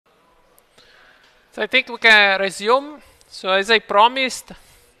So I think we can resume. So as I promised,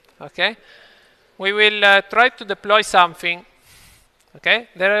 okay, we will try to deploy something. Okay,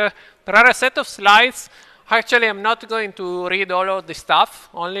 there are a set of slides. Actually, I'm not going to read all of the stuff,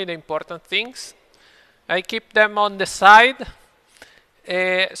 only the important things. I keep them on the side.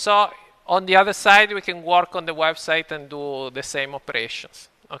 So on the other side, we can work on the website and do the same operations.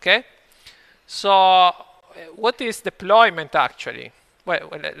 Okay. So what is deployment actually? Well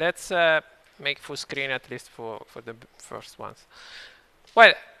let's make full screen at least for the first ones.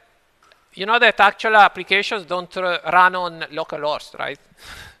 Well, you know that actual applications don't run on localhost, right?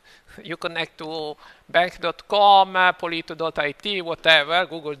 You connect to bank.com, polito.it, whatever,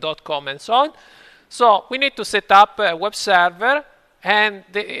 google.com, and so on. So we need to set up a web server, and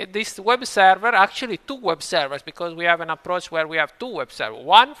this web server, actually two web servers, because we have an approach where we have two web servers.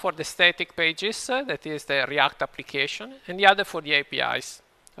 One for the static pages, that is the React application, and the other for the APIs.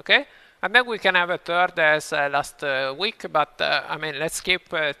 Okay? And then we can have a third as last week, but I mean, let's keep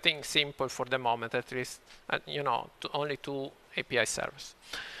things simple for the moment, at least, you know, only two API servers.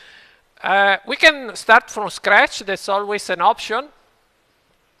 We can start from scratch. That's always an option.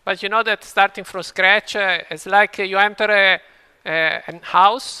 But you know that starting from scratch is like you enter a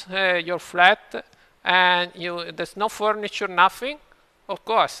house, your flat, and there's no furniture, nothing. Of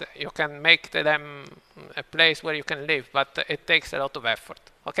course, you can make them a place where you can live, but it takes a lot of effort,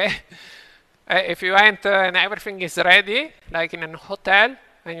 okay? If you enter and everything is ready, like in a hotel,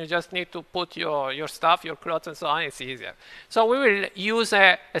 and you just need to put your stuff, your clothes and so on, it's easier. So we will use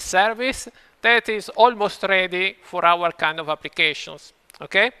a service that is almost ready for our kind of applications,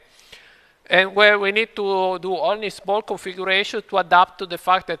 okay? And where we need to do only small configuration to adapt to the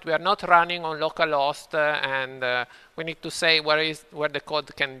fact that we are not running on localhost, and we need to say where the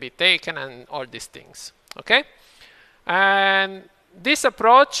code can be taken and all these things. Okay, and this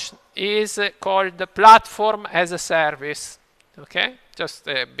approach is called the platform as a service. Okay, just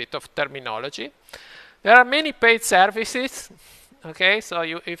a bit of terminology. There are many paid services. Okay, so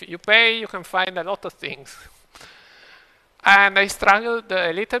if you pay, you can find a lot of things. And I struggled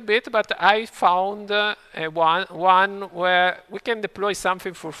a little bit, but I found one where we can deploy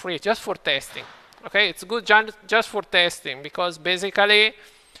something for free, just for testing. Okay, it's good just for testing, because basically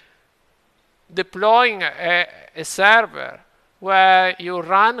deploying a server where you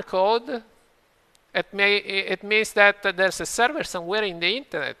run code, it means that there's a server somewhere in the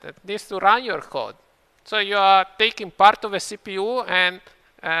internet that needs to run your code. So you are taking part of a CPU and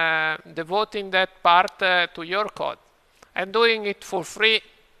devoting that part to your code. And doing it for free,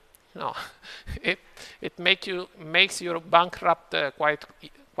 no, it makes you bankrupt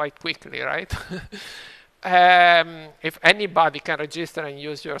quite quickly, right? If anybody can register and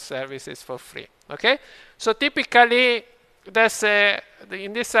use your services for free, okay? So typically,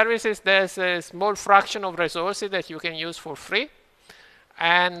 in these services, there's a small fraction of resources that you can use for free,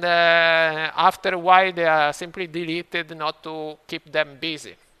 and after a while, they are simply deleted not to keep them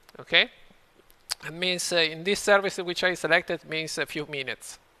busy, okay? It means in this service which I selected means a few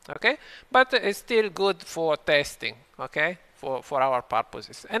minutes, okay? But it's still good for testing, okay? For our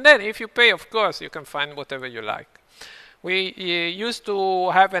purposes. And then if you pay, of course, you can find whatever you like. We used to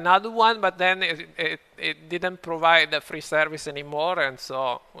have another one, but then it didn't provide a free service anymore, and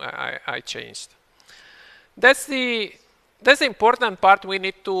so I changed. That's the important part we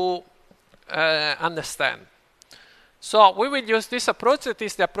need to understand. So we will use this approach. That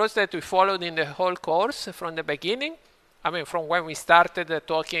is the approach that we followed in the whole course from the beginning. I mean, from when we started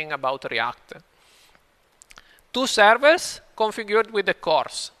talking about React. Two servers configured with the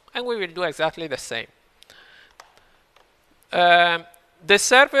cores, and we will do exactly the same. The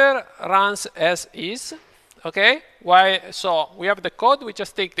server runs as is, okay? So we have the code. We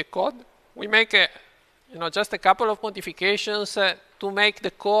just take the code. We make just a couple of modifications to make the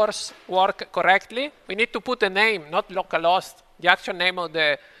cores work correctly. We need to put a name, not localhost, the actual name of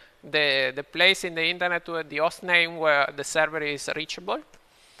the place in the internet, where the host name where the server is reachable.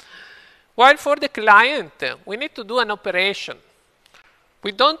 While for the client, we need to do an operation.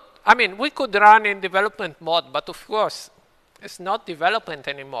 We could run in development mode, but of course, it's not development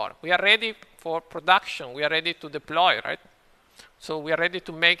anymore. We are ready for production. We are ready to deploy, right? So we are ready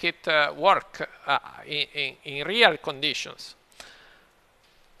to make it work in real conditions.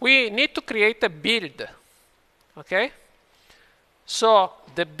 We need to create a build, okay? So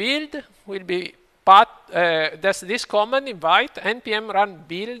the build will be there's this command invite npm run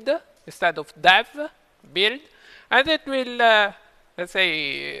build instead of dev build, and it will, let's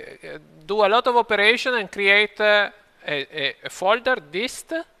say, do a lot of operation and create a folder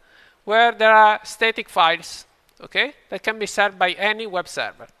dist where there are static files, okay, that can be served by any web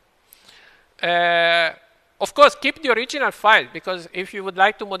server. Of course, keep the original file, because if you would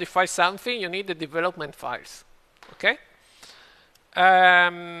like to modify something, you need the development files. Okay?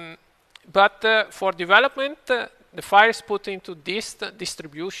 But for development, the files put into this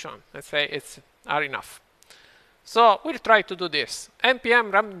distribution, let's say, are enough. So we'll try to do this.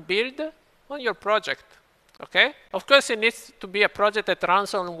 npm run build on your project. Okay? Of course, it needs to be a project that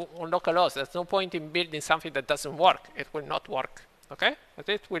runs on localhost. There's no point in building something that doesn't work. It will not work. Okay? But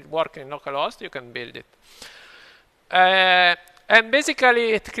it will work in localhost. You can build it. And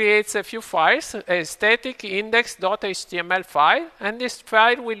basically, it creates a few files, a static index.html file, and this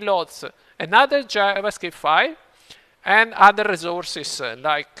file will load another JavaScript file and other resources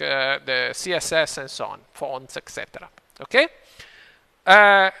like the CSS and so on, fonts, etc. Okay?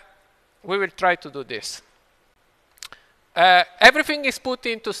 We will try to do this. Everything is put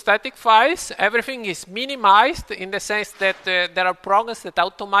into static files. Everything is minimized in the sense that there are programs that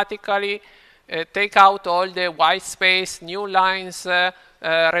automatically take out all the white space, new lines,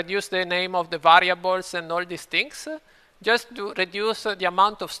 reduce the name of the variables and all these things, just to reduce the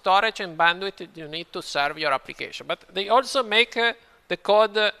amount of storage and bandwidth that you need to serve your application. But they also make the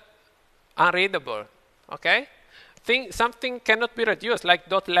code unreadable, okay? Something cannot be reduced, like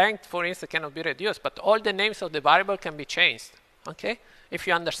 .length, for instance, cannot be reduced, but all the names of the variable can be changed, okay? If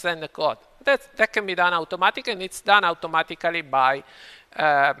you understand the code. That can be done automatically, and it's done automatically by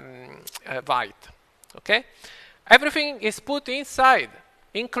Vite, okay? Everything is put inside,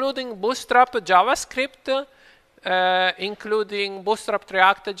 including Bootstrap JavaScript, including Bootstrap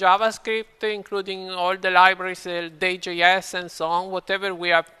React JavaScript, including all the libraries, Day.js and so on, whatever we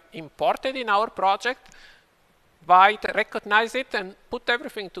have imported in our project. Vite recognize it and put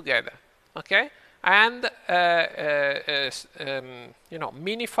everything together, okay? And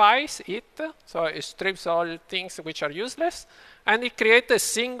minifies it, so it strips all things which are useless, and it creates a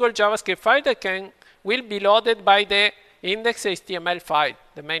single JavaScript file that will be loaded by the index.html file,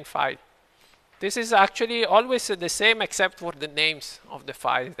 the main file. This is actually always the same except for the names of the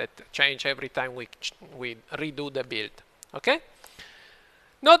files that change every time we redo the build, okay?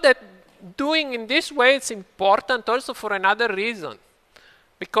 Note that doing in this way is important also for another reason,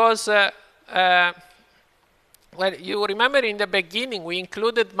 because well, you remember in the beginning we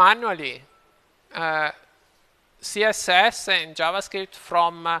included manually CSS and JavaScript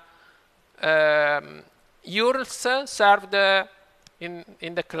from URLs served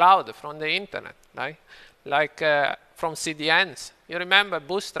in the cloud from the internet, right? Like from CDNs. You remember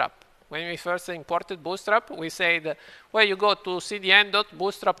Bootstrap? When we first imported Bootstrap, we said, well, you go to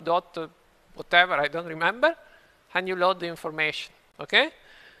cdn.bootstrap. Whatever, I don't remember, and you load the information, okay?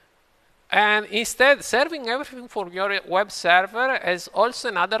 And instead, serving everything from your web server has also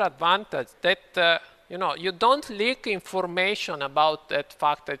another advantage that, you don't leak information about that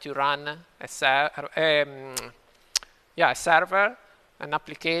fact that you run a server, an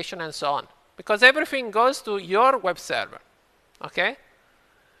application, and so on. Because everything goes to your web server, okay?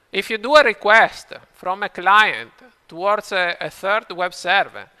 If you do a request from a client towards a third web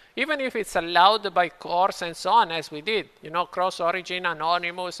server, even if it's allowed by CORS and so on, as we did, cross-origin,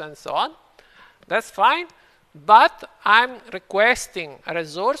 anonymous, and so on, that's fine. But I'm requesting a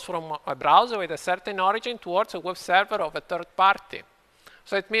resource from a browser with a certain origin towards a web server of a third party.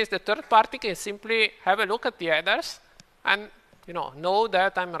 So it means the third party can simply have a look at the headers and know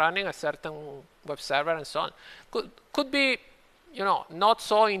that I'm running a certain web server and so on. Could be not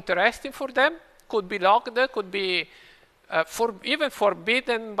so interesting for them, could be logged, could be even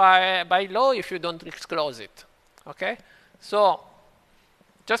forbidden by law if you don't disclose it, okay? So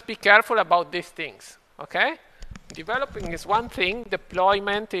just be careful about these things, okay? Developing is one thing,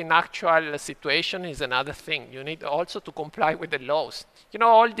 deployment in actual situation is another thing. You need also to comply with the laws.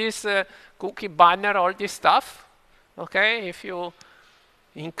 All this cookie banner, all this stuff, okay? If you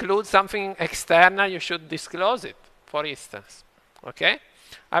include something external, you should disclose it, for instance, okay?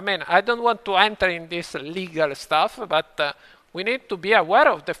 I mean, I don't want to enter in this legal stuff, but we need to be aware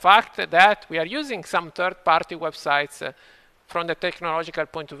of the fact that we are using some third-party websites from the technological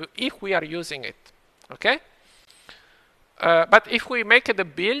point of view, if we are using it, okay? But if we make the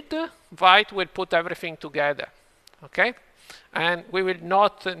build, Vite will put everything together, okay? And we will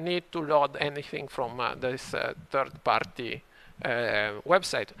not need to load anything from this third-party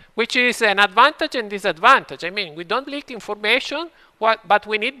website, which is an advantage and disadvantage. I mean, we don't leak information, but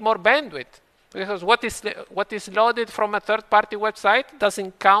we need more bandwidth, because what is loaded from a third-party website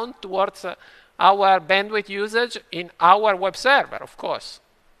doesn't count towards our bandwidth usage in our web server, of course.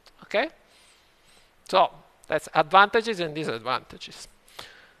 Okay? So that's advantages and disadvantages.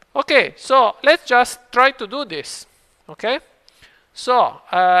 Okay, so let's just try to do this. Okay? So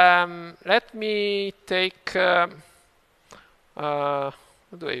let me take, how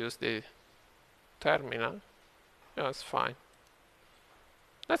do I use the terminal? No, it's fine.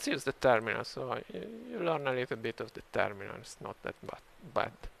 Let's use the terminal, so you learn a little bit of the terminal. It's not that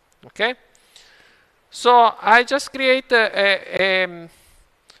bad. Okay? So I just create a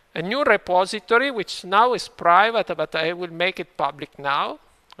new repository, which now is private, but I will make it public now.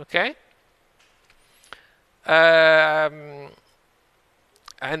 Okay? And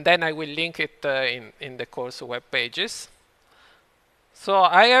then I will link it in the course web pages. So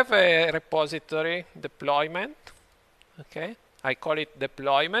I have a repository deployment. Okay? I call it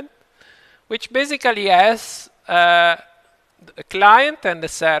deployment, which basically has a client and a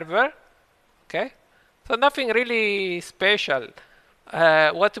server. Okay, so nothing really special.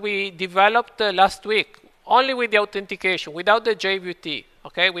 What we developed last week, only with the authentication, without the JWT.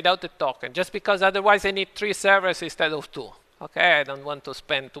 Okay, without the token, just because otherwise I need 3 servers instead of 2. Okay, I don't want to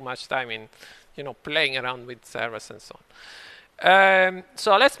spend too much time in, playing around with servers and so on.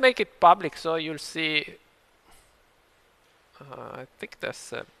 So let's make it public, so you'll see. I think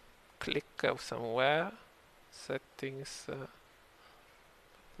there's a click somewhere. Settings.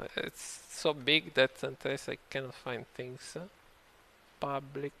 It's so big that sometimes I cannot find things.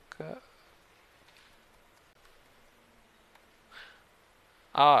 Public.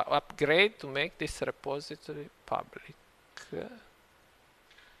 Upgrade to make this repository public.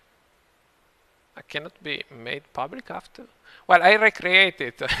 I cannot be made public after. Well, I recreate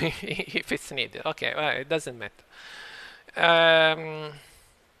it if it's needed. Okay, well, it doesn't matter.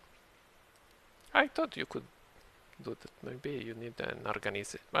 I thought you could do that. Maybe you need an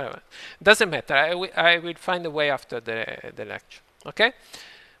organizer. Well, doesn't matter. I will find a way after the lecture. Okay?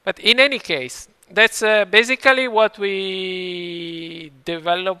 But in any case, that's basically what we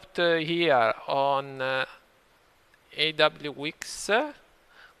developed here on AWWix,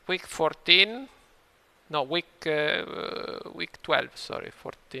 week 14. No, week 12. Sorry,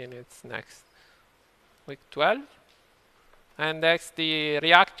 14. It's next. Week 12. And that's the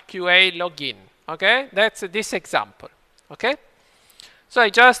React QA login. Okay, that's this example. Okay, so I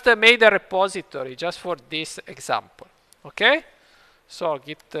just made a repository just for this example. Okay, so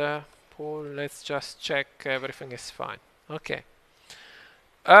git pull. Let's just check everything is fine. Okay,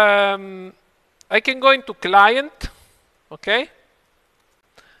 I can go into client. Okay,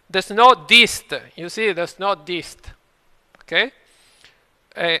 there's no dist. You see, there's no dist. Okay,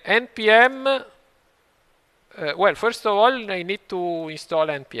 npm. Well, first of all, I need to install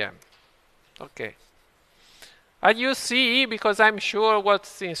npm. Okay. I use CE because I'm sure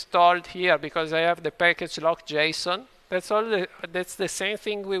what's installed here, because I have the package lock JSON. That's all. That's the same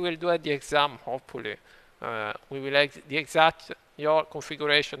thing we will do at the exam. Hopefully, we will the exact your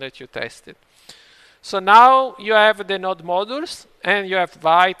configuration that you tested. So now you have the node modules and you have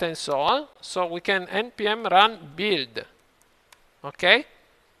byte and so on. So we can npm run build. Okay.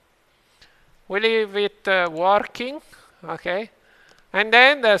 We leave it working. Okay. And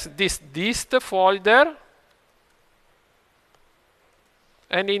then there's this dist folder.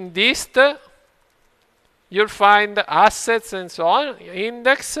 And in dist, you'll find assets and so on,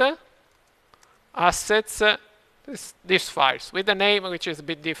 index, assets, these files, with a name which is a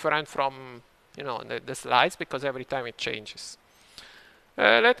bit different from the slides, because every time it changes.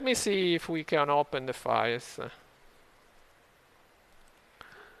 Let me see if we can open the files.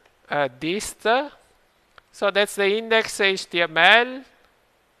 Dist. So that's the index HTML.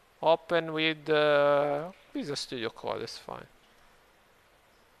 Open with Visual Studio Code, it's fine.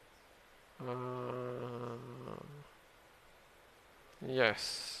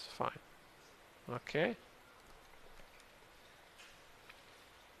 Yes, fine. Okay.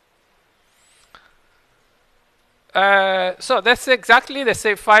 So that's exactly the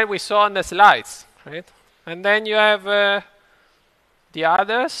same file we saw on the slides, right? And then you have the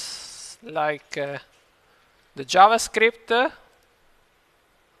others, like the JavaScript.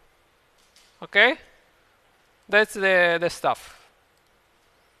 Okay, that's the stuff.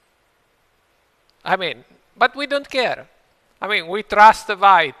 I mean, but we don't care. I mean, we trust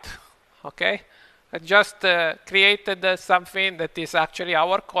Byte. Okay, I just created something that is actually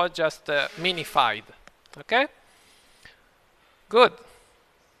our code, just minified. Okay, good.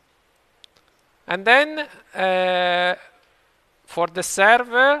 And then for the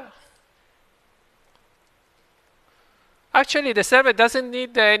server, actually the server doesn't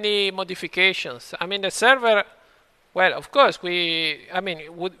need any modifications. I mean, the server, well, of course,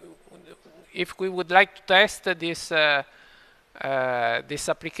 if we would like to test this this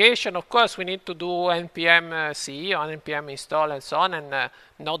application, of course, we need to do npm CE or npm install and so on, and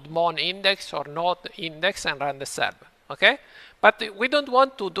node mon index or node index and run the server. Okay, But we don't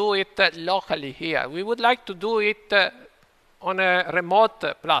want to do it locally here. We would like to do it on a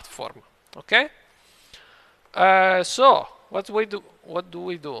remote platform. Okay. So what do we do? What do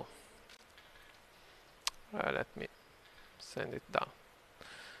we do? Let me send it down.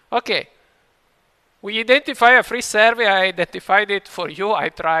 Okay. We identify a free survey. I identified it for you. I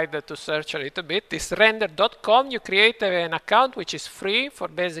tried to search a little bit. It's render.com. You create an account which is free for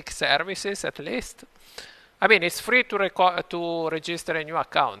basic services at least. I mean, it's free to register a new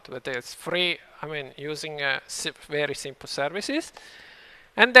account, but it's free, I mean, using very simple services.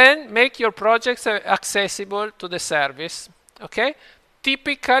 And then make your projects accessible to the service, okay?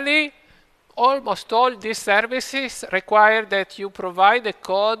 Typically, almost all these services require that you provide the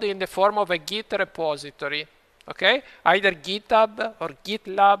code in the form of a Git repository, okay? Either GitHub or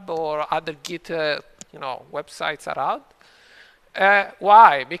GitLab or other Git, websites around.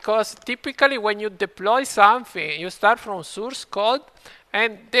 Why? Because typically when you deploy something, you start from source code,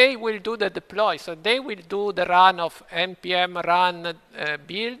 and they will do the deploy. So they will do the run of npm run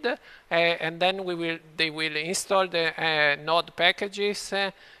build, and then they will install the node packages,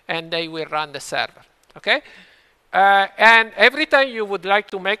 and they will run the server. Okay? And every time you would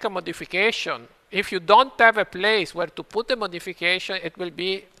like to make a modification, if you don't have a place where to put the modification, it will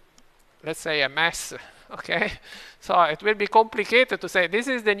be, let's say, a mess. Okay, so it will be complicated to say, this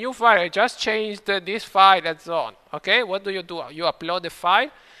is the new file, I just changed this file and so on. Okay, what do? You upload the file?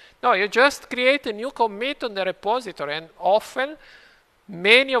 No, you just create a new commit on the repository, and often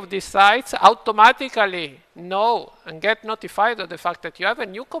many of these sites automatically know and get notified of the fact that you have a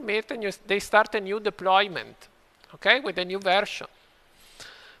new commit, and they start a new deployment, okay, with a new version.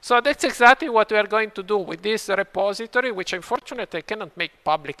 So that's exactly what we are going to do with this repository, which unfortunately I cannot make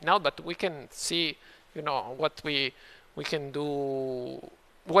public now, but we can see what we can do,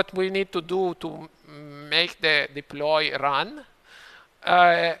 what we need to do to make the deploy run.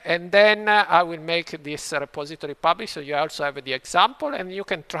 And then I will make this repository public, so you also have the example, and you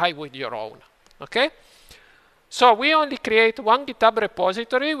can try with your own. Okay? So we only create one GitHub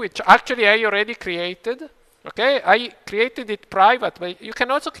repository, which actually I already created. Okay? I created it private, but you can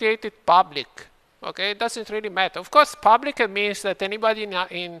also create it public. Okay? It doesn't really matter. Of course, public means that anybody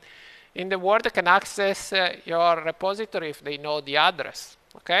in the world can access your repository if they know the address,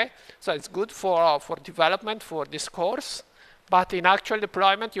 okay? So it's good for development for this course, but in actual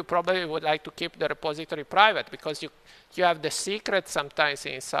deployment, you probably would like to keep the repository private because you have the secrets sometimes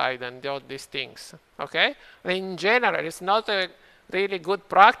inside and all these things, okay? In general, it's not a really good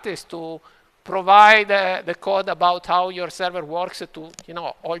practice to provide the code about how your server works to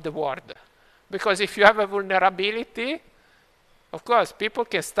all the world, because if you have a vulnerability, of course, people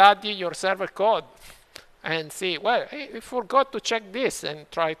can study your server code and see, well, I forgot to check this, and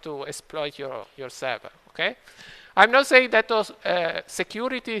try to exploit your server, okay? I'm not saying that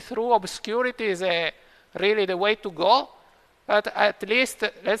security through obscurity is really the way to go, but at least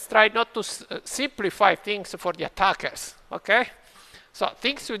let's try not to simplify things for the attackers, okay? So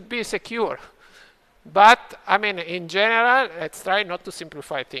things should be secure, but I mean, in general, let's try not to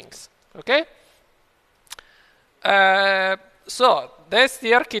simplify things, okay? So that's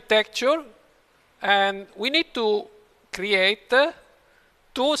the architecture, and we need to create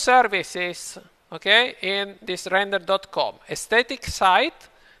two services, okay, in this render.com. A static site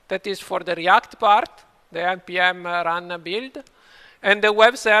that is for the React part, the npm run build, and the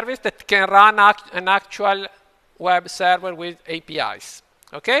web service that can run an actual web server with APIs,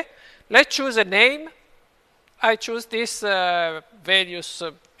 okay? Let's choose a name. I choose this values,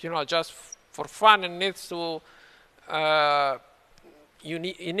 just for fun, and needs to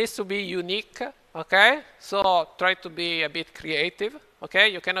it needs to be unique, okay? So try to be a bit creative, okay?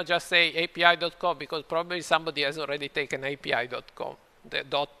 You cannot just say api.com because probably somebody has already taken api.com, the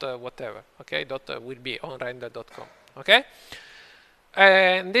dot whatever, okay? Dot will be on render.com, okay?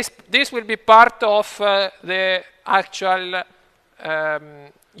 And this will be part of the actual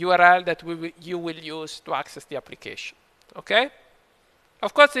URL that you will use to access the application, okay?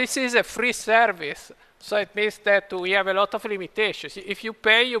 Of course, this is a free service, so it means that we have a lot of limitations. If you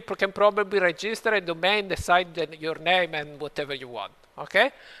pay, you can probably register a domain, decide your name and whatever you want,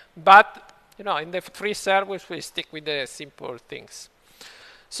 okay? But, in the free service, we stick with the simple things.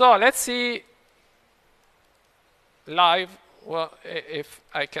 So let's see live if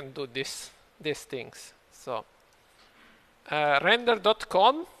I can do these things. So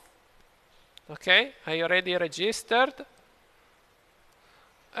render.com, okay? I already registered.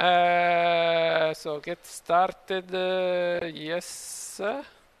 So get started, yes.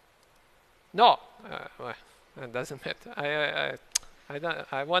 No, well, it doesn't matter.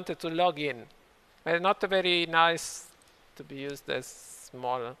 I wanted to log in. Not a very nice to be used as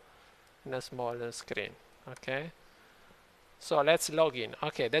small in a smaller screen. Okay. So let's log in.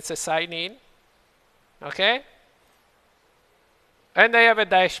 Okay, that's a sign in. Okay. And I have a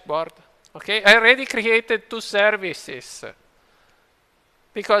dashboard. Okay, I already created 2 services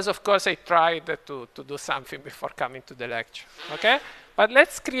because, of course, I tried to do something before coming to the lecture. Okay, but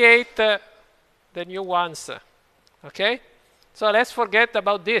let's create the new ones. Okay, so let's forget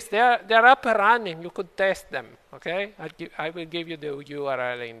about this. They're up and running. You could test them. Okay, I will give you the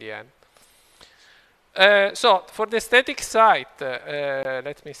URL in the end. So for the static site,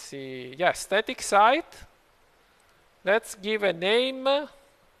 let me see. Yeah, static site. Let's give a name.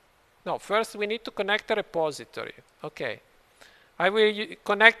 No, first we need to connect a repository. Okay. I will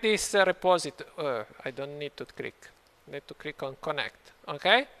connect this repository. I don't need to click. I need to click on connect.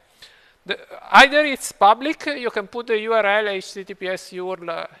 Okay. Either it's public, you can put the URL HTTPS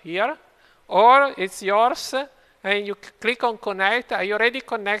URL here, or it's yours, and you click on connect. I already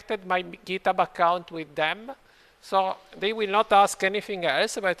connected my GitHub account with them, so they will not ask anything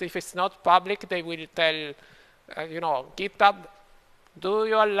else. But if it's not public, they will tell, GitHub, do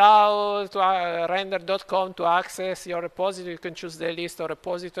you allow to, render.com to access your repository? You can choose the list of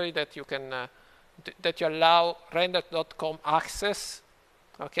repository that you can that you allow render.com access.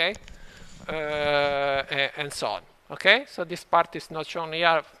 Okay, and so on. Okay, so this part is not shown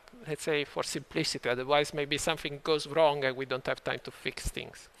here. Let's say for simplicity. Otherwise, maybe something goes wrong and we don't have time to fix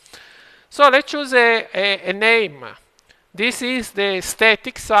things. So let's choose a name. This is the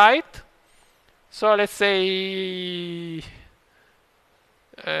static site. So let's say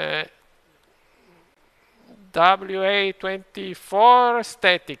WA-24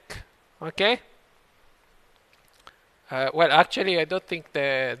 static. Okay. Well, actually, I don't think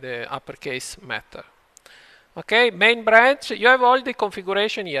the uppercase matter. Okay, main branch. You have all the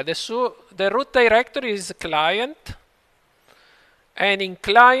configuration here. The root directory is client. And in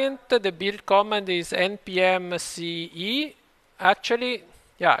client, the build command is npm ce. Actually,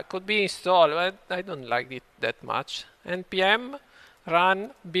 yeah, it could be installed, but I don't like it that much. npm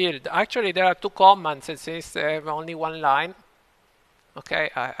run build. Actually, there are 2 commands. It says only 1 line. Okay,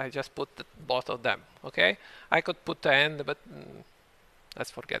 I just put both of them. Okay, I could put end, but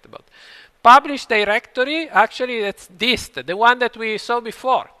let's forget about it. Publish directory. Actually, that's dist, the one that we saw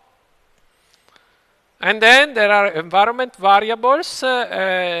before. And then there are environment variables.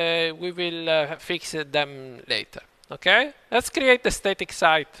 We will fix them later. Okay, let's create a static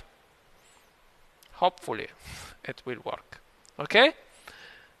site. Hopefully, it will work. Okay,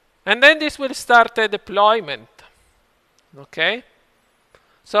 and then this will start a deployment. Okay,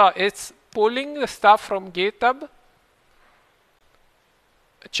 so it's pulling the stuff from GitHub,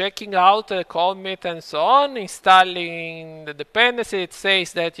 checking out the commit and so on, installing the dependency. It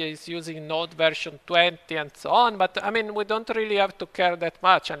says that it's using Node version 20 and so on, but I mean, we don't really have to care that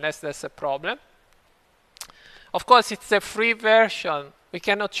much unless there's a problem. Of course, it's a free version. We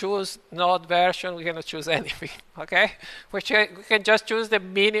cannot choose Node version. We cannot choose anything, okay? We can just choose the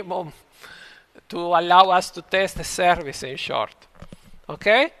minimum to allow us to test the service, in short,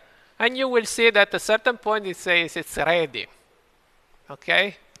 okay? And you will see that at a certain point it says it's ready,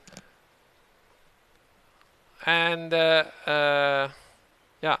 okay? And yeah,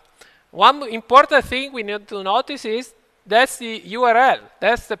 one important thing we need to notice is that's the URL.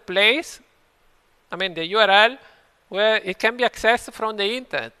 That's the place, I mean the URL where it can be accessed from the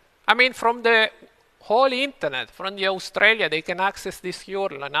internet. I mean from the whole internet, from the Australia, they can access this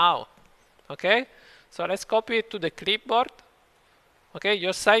URL now, okay? So let's copy it to the clipboard. Okay,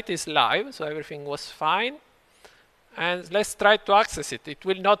 your site is live, so everything was fine. And let's try to access it. It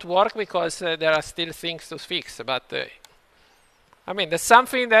will not work because there are still things to fix, but I mean, there's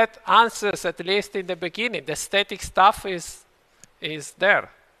something that answers, at least in the beginning. The static stuff is there,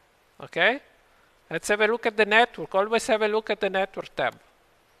 okay? Let's have a look at the network. Always have a look at the network tab.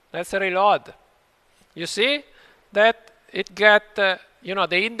 Let's reload. You see that it got, the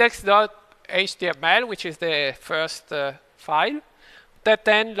index.html, which is the first file, that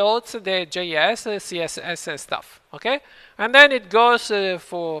then loads the JS, CSS and stuff, okay? And then it goes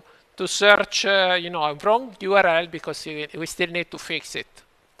to search, a wrong URL because we still need to fix it,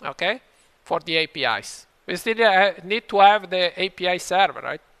 okay? For the APIs. We still need to have the API server,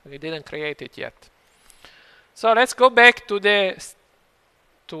 right? We didn't create it yet. So let's go back to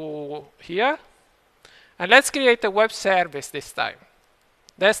here. And let's create a web service this time.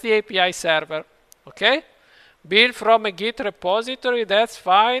 That's the API server, okay? Build from a Git repository, that's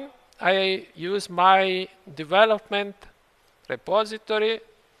fine. I use my development repository.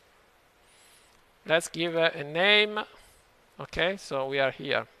 Let's give a name. Okay, so we are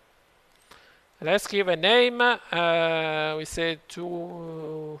here. Let's give a name. We say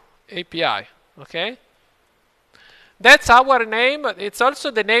to API. Okay. That's our name. It's also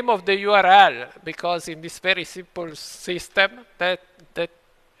the name of the URL, because in this very simple system that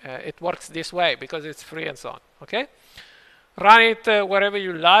it works this way because it's free and so on. Okay. Run it wherever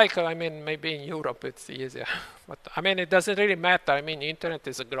you like. I mean, maybe in Europe it's easier. But I mean, it doesn't really matter. I mean, internet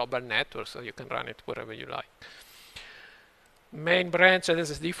is a global network, so you can run it wherever you like. Main branch, this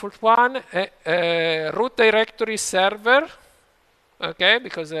is the default one. Root directory server, okay,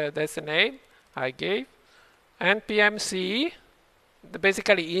 because that's the name I gave. npm CE,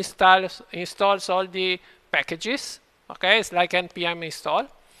 basically installs all the packages, okay, it's like npm install.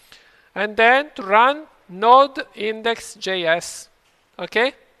 And then to run node index.js,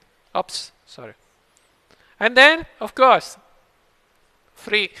 okay, oops, sorry. And then, of course,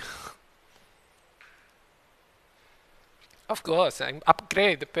 free. Of course,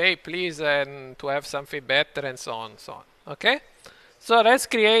 upgrade, pay, please, and to have something better, and so on, so on. Okay. So let's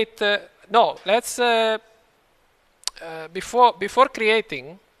create. Let's before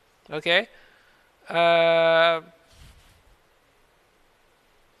creating. Okay.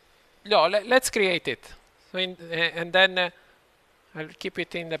 Let's create it. So and then I'll keep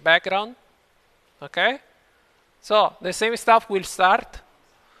it in the background. Okay. So the same stuff will start,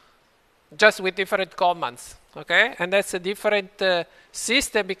 just with different commands. Okay, and that's a different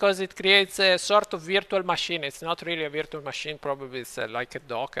system because it creates a sort of virtual machine. It's not really a virtual machine, probably it's like a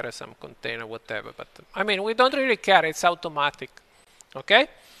Docker or some container, whatever. But I mean, we don't really care, it's automatic. Okay?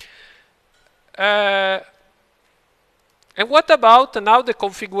 And what about now the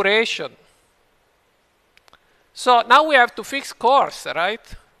configuration? So now we have to fix cores,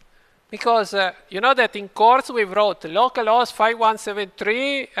 right? Because you know that in cores we wrote localhost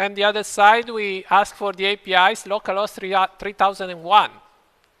 5173, and the other side we ask for the APIs localhost 3001.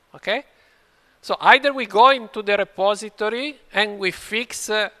 Okay? So either we go into the repository and we fix,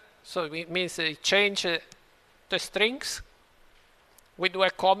 so it means change the strings, we do a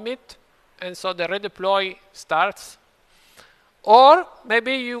commit, and so the redeploy starts. Or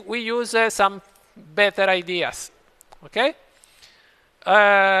maybe we use some better ideas. Okay?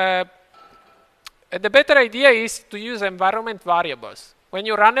 The better idea is to use environment variables. When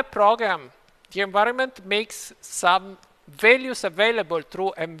you run a program, the environment makes some values available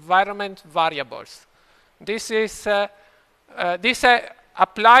through environment variables. This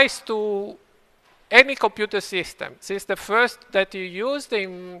applies to any computer system. Since the first that you used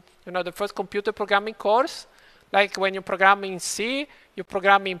in the first computer programming course, like when you program in C, you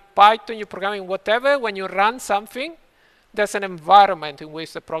program in Python, you program in whatever, when you run something, there's an environment in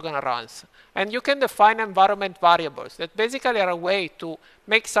which the program runs. And you can define environment variables that basically are a way to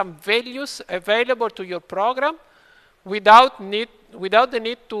make some values available to your program without the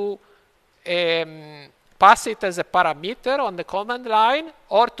need to pass it as a parameter on the command line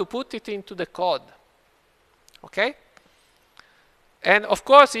or to put it into the code. Okay? And of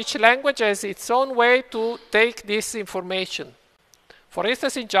course, each language has its own way to take this information. For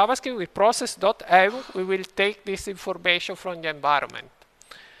instance, in JavaScript, with process.env, we will take this information from the environment.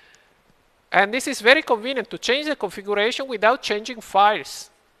 And this is very convenient to change the configuration without changing files.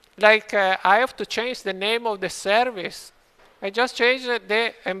 Like I have to change the name of the service. I just change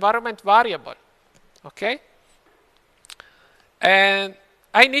the environment variable. Okay? And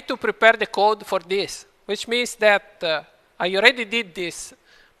I need to prepare the code for this, which means that I already did this.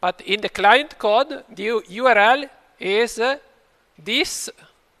 But in the client code, the URL is this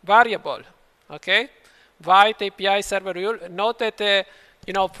variable, okay? Vite API server URL. Note that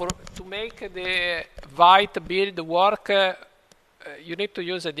to make the Vite build work, you need to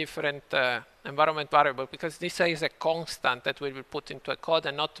use a different environment variable because this is a constant that we will put into a code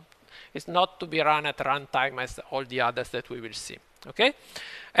and it's not to be run at runtime as all the others that we will see. Okay,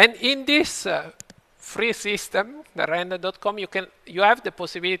 and in this free system, the render.com, you have the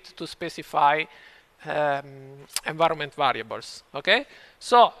possibility to specify environment variables. Okay,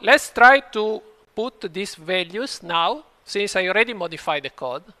 so let's try to put these values now. Since I already modified the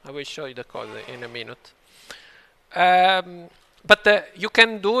code, I will show you the code in a minute. But you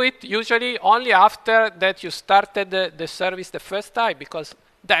can do it usually only after that you started the service the first time, because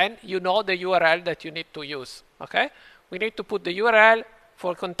then you know the URL that you need to use. Okay, we need to put the URL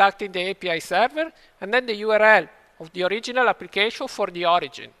for contacting the API server, and then the URL of the original application for the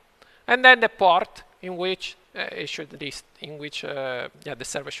origin, and then the port in which it should list, in which the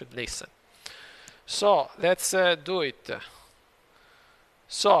server should listen. So let's do it.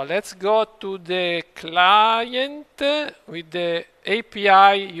 So let's go to the client with the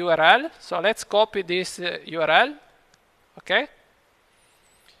API URL. So let's copy this URL. Okay.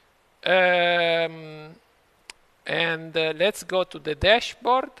 And let's go to the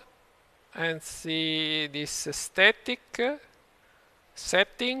dashboard and see this static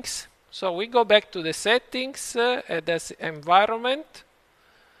settings. So we go back to the settings, that's environment,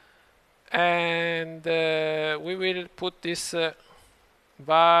 and we will put this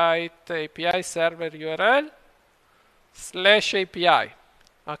byte API server URL /API.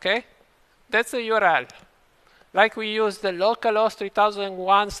 Okay, that's the URL. Like we use the localhost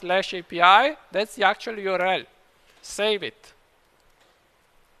 3001 /API, that's the actual URL. Save it.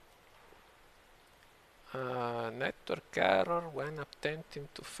 Network error when attempting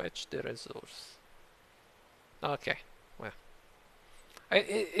to fetch the resource. Okay, well,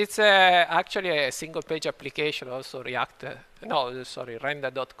 it's actually a single page application, also React, no, sorry,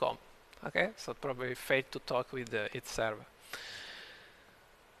 render.com. Okay, so probably failed to talk with its server.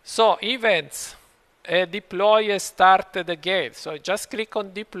 So events, deploy started again. So just click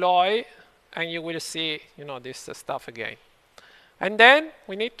on deploy and you will see, you know, this stuff again. And then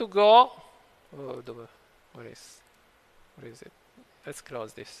we need to go, where is it? Let's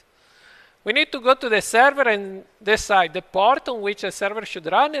close this. We need to go to the server and decide the port on which the server should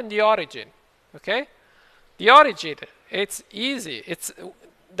run and the origin. Okay? The origin, it's easy. It's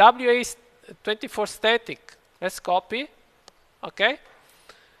WA-24 static. Let's copy. Okay?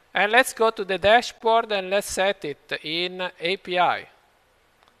 And let's go to the dashboard and let's set it in API.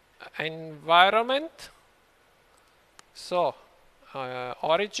 Environment. So,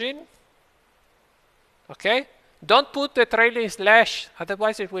 origin. Okay? Don't put the trailing slash,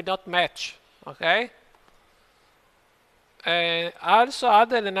 otherwise it will not match. Okay? Also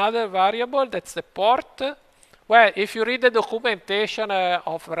add another variable, that's the port. Well, if you read the documentation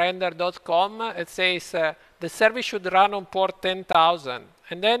of render.com, it says the service should run on port 10,000,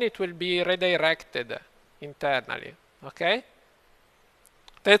 and then it will be redirected internally. Okay?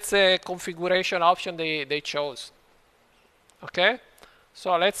 That's a configuration option they chose. Okay?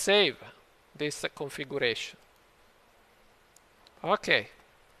 So let's save this configuration. Okay,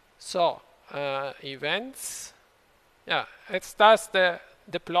 so events, yeah, it starts the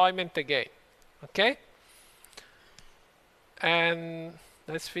deployment again. Okay, and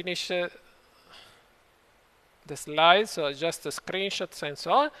let's finish the slide. So just the screenshots and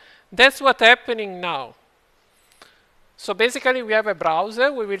so on. That's what's happening now. So basically we have a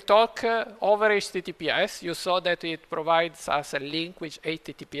browser. We will talk over HTTPS. You saw that it provides us a link with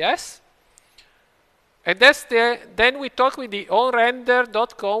HTTPS. And that's then we talk with the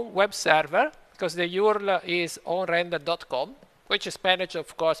onrender.com web server, because the URL is onrender.com, which is managed,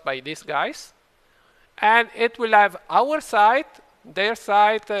 of course, by these guys. And it will have our site, their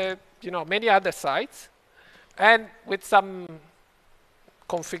site, you know, many other sites. And with some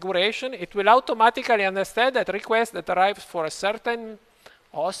configuration, it will automatically understand that request that arrives for a certain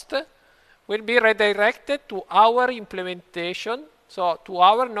host will be redirected to our implementation. So to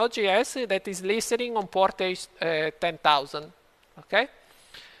our Node.js that is listening on port 10,000, okay?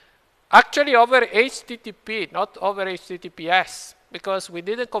 Actually over HTTP, not over HTTPS, because we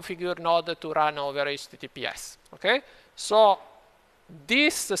didn't configure Node to run over HTTPS, okay? So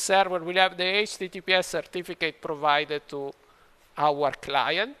this server will have the HTTPS certificate provided to our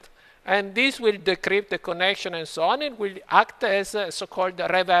client, and this will decrypt the connection and so on, and will act as a so-called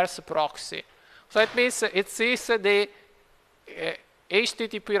reverse proxy. So it means it sees the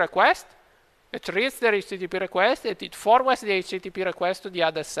HTTP request, it reads the HTTP request, and it forwards the HTTP request to the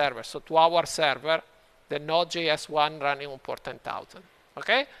other server, so to our server, the Node.js one running on port 10,000.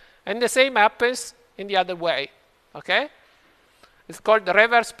 Okay? And the same happens in the other way. Okay? It's called the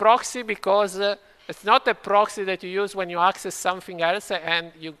reverse proxy because it's not a proxy that you use when you access something else,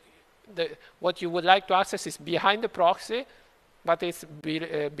 and what you would like to access is behind the proxy, but it's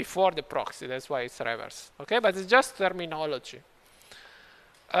before the proxy. That's why it's reverse. Okay? But it's just terminology.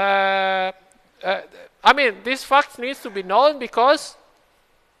 I mean, this fact needs to be known because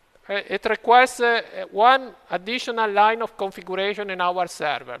it requires one additional line of configuration in our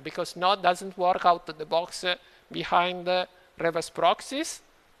server, because Node doesn't work out of the box behind the reverse proxies.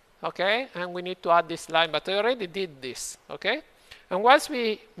 Okay, and we need to add this line, but I already did this. Okay, and once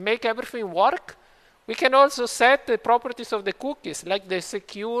we make everything work, we can also set the properties of the cookies, like the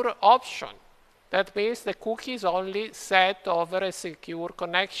secure option. That means the cookie is only set over a secure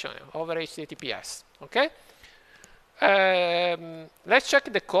connection, over HTTPS. Okay? Let's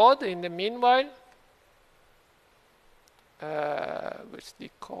check the code in the meanwhile. Where's the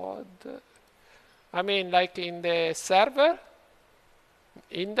code? I mean, like in the server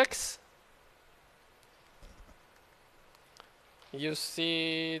index, you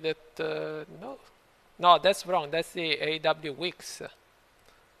see that, no, that's wrong. That's the AW Wix.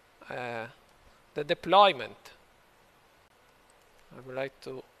 the deployment. I would like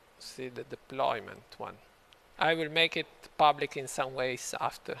to see the deployment one. I will make it public in some ways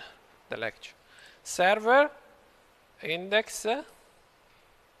after the lecture. Server, index.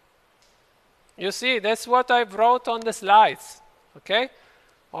 You see, that's what I wrote on the slides. Okay?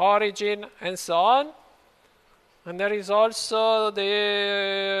 Origin and so on. And there is also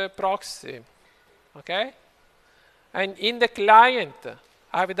the proxy. Okay? And in the client,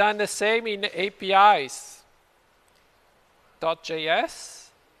 I've done the same in APIs.js.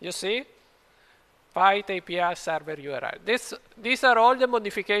 You see? Byte API server URL. These are all the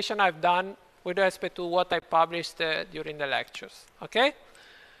modifications I've done with respect to what I published during the lectures. Okay?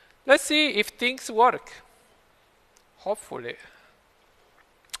 Let's see if things work. Hopefully.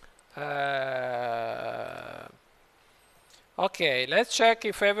 Okay, let's check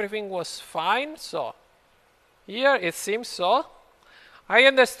if everything was fine. So, here it seems so. I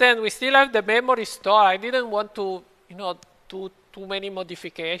understand we still have the memory store. I didn't want to, do too many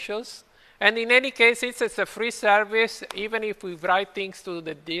modifications. And in any case, since it's a free service, even if we write things to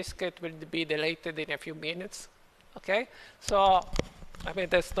the disk, it will be deleted in a few minutes. Okay? So, I mean,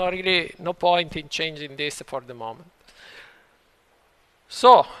 there's no point in changing this for the moment.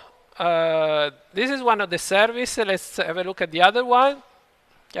 So, this is one of the services. Let's have a look at the other one.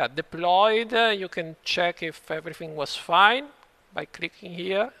 Yeah, deployed. You can check if everything was fine by clicking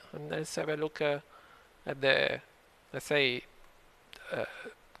here. And let's have a look at the, let's say,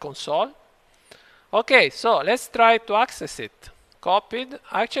 console. Okay, so let's try to access it. Copied.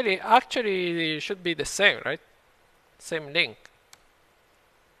 Actually, it should be the same, right? Same link.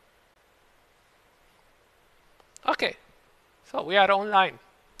 Okay, so we are online.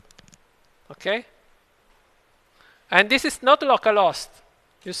 Okay, and this is not localhost.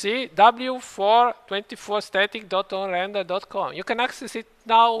 You see, W-A-2024-Static.onRender.com. You can access it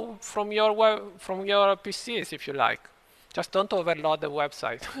now from your PCs if you like. Just don't overload the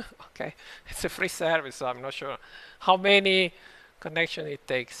website. Okay, it's a free service, so I'm not sure how many connections it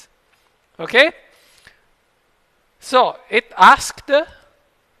takes. Okay, so it asked,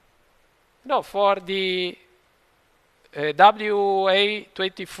 for the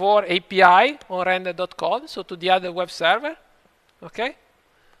WA-24 API on render.com, so to the other web server. Okay,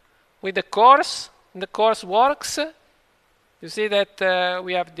 with the course, the course works. You see that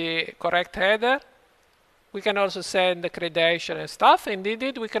we have the correct header. We can also send the credential and stuff, and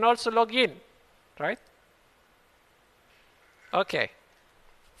indeed we can also log in, right? Okay.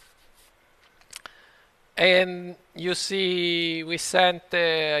 And you see we sent,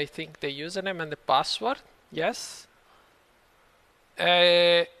 I think, the username and the password. Yes.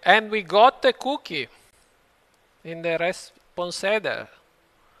 And we got the cookie in the response header.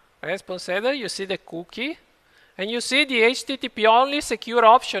 Response header, you see the cookie, and you see the HTTP only secure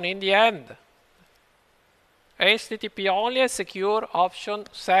option in the end. HTTP only secure option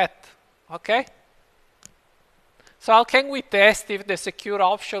set. Okay? So how can we test if the secure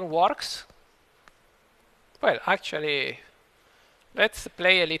option works? Well, actually, let's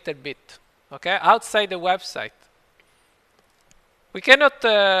play a little bit. Okay? Outside the website. We cannot,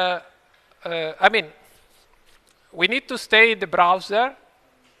 we need to stay in the browser.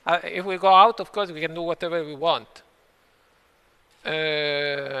 If we go out, of course, we can do whatever we want.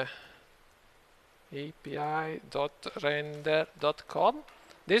 API.render.com.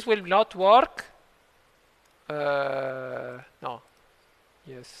 This will not work. No.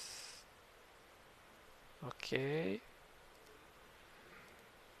 Yes. Okay.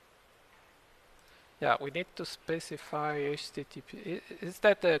 Yeah, we need to specify HTTP. Is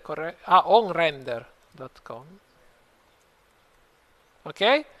that the correct? onrender.com.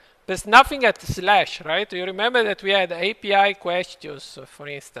 Okay? There's nothing at slash, right? You remember that we had API questions, for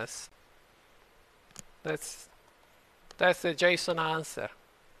instance. That's the JSON answer.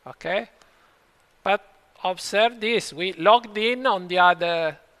 Okay? But observe this. We logged in on the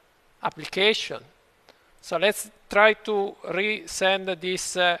other application. So let's try to resend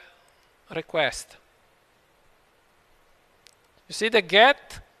this request. You see the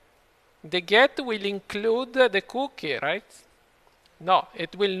get? The get will include the cookie, right? No,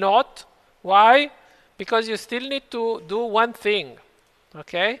 it will not. Why? Because you still need to do one thing.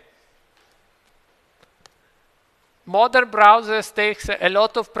 Okay? Modern browsers takes a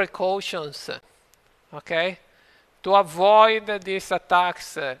lot of precautions. Okay? To avoid these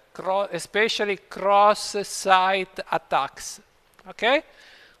attacks, especially cross-site attacks. Okay?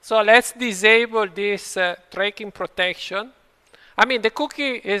 So let's disable this tracking protection. I mean, the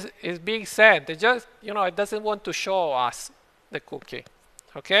cookie is being sent. It just, it doesn't want to show us the cookie.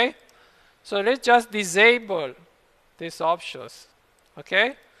 Okay? So let's just disable these options.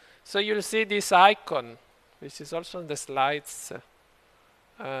 Okay? So you'll see this icon, which is also on the slides.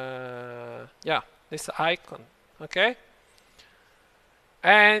 Yeah, this icon, okay?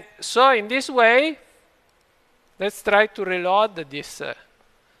 And so in this way, let's try to reload this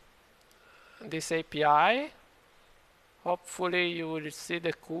API. Hopefully you will see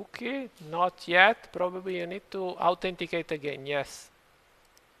the cookie. Not yet. Probably you need to authenticate again. Yes.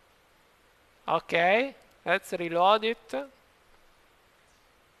 Okay. Let's reload it.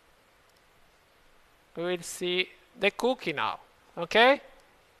 We will see the cookie now. Okay.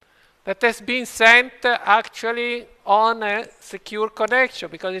 That has been sent actually on a secure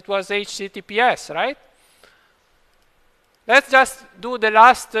connection because it was HTTPS, right? Let's just do the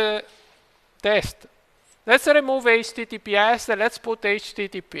last test. Let's remove HTTPS and let's put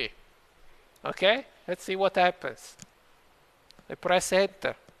HTTP. Okay? Let's see what happens. I press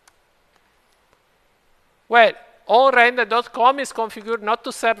enter. Well, onrender.com is configured not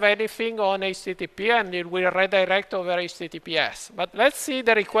to serve anything on HTTP and it will redirect over HTTPS. But let's see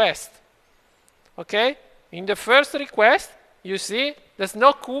the request. Okay? In the first request, you see there's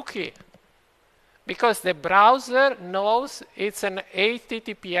no cookie because the browser knows it's an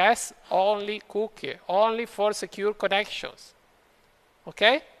HTTPS only cookie, only for secure connections.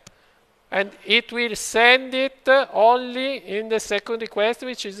 Okay? And it will send it only in the second request,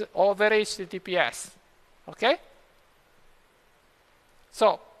 which is over HTTPS. Okay?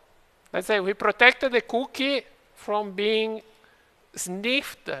 So, let's say we protected the cookie from being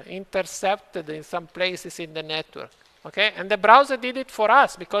sniffed, intercepted in some places in the network. Okay, and the browser did it for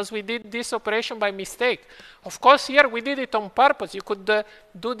us because we did this operation by mistake. Of course, here we did it on purpose. You could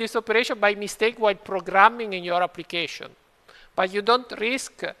do this operation by mistake while programming in your application. But you don't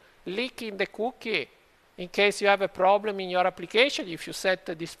risk leaking the cookie in case you have a problem in your application if you set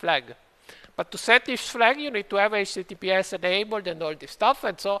this flag. But to set this flag, you need to have HTTPS enabled and all this stuff.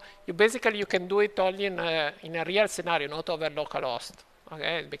 And so you can do it only in a real scenario, not over localhost.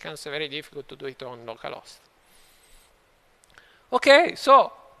 Okay, it becomes very difficult to do it on localhost. Okay,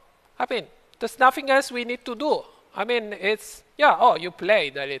 so, I mean, there's nothing else we need to do. I mean, it's, yeah, oh, you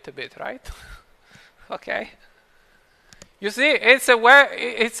played a little bit, right? Okay. You see, it's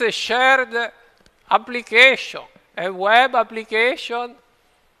a shared application. A web application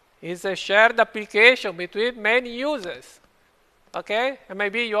is a shared application between many users. Okay? And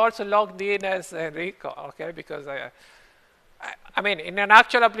maybe you also logged in as Enrico, okay? Because, I mean, in an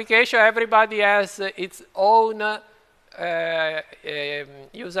actual application, everybody has its own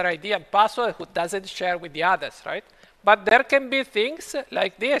user ID and password who doesn't share with the others, right? But there can be things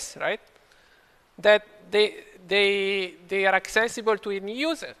like this, right? That they are accessible to any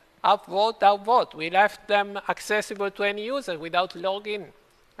user. Upvote, downvote. We left them accessible to any user without login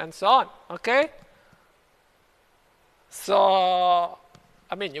and so on, okay? So,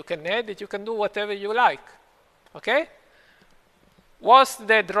 I mean, you can edit, you can do whatever you like, okay? What's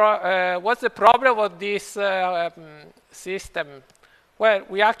the problem of this system? Well,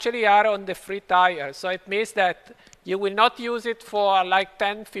 we actually are on the free tier, so it means that you will not use it for like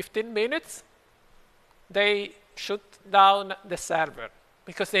 10, 15 minutes. They shut down the server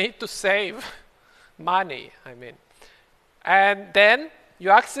because they need to save money, I mean. And then you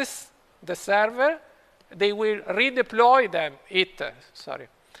access the server, they will redeploy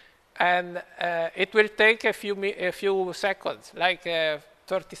and it will take a few seconds, like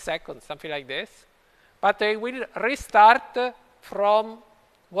 30 seconds, something like this. But they will restart from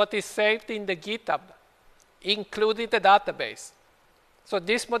what is saved in the GitHub, including the database. So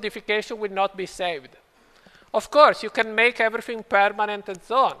this modification will not be saved. Of course, you can make everything permanent and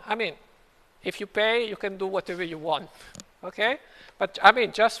so on. I mean, if you pay, you can do whatever you want, okay? But I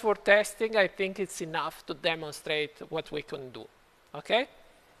mean, just for testing, I think it's enough to demonstrate what we can do, okay?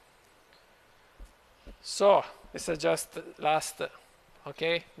 So, this is just last,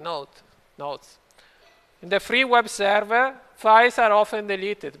 okay, notes. In the free web server, files are often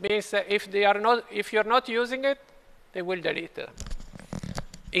deleted. Means if you're not using it, they will delete it,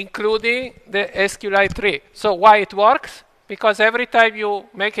 including the SQLite tree. So why it works? Because every time you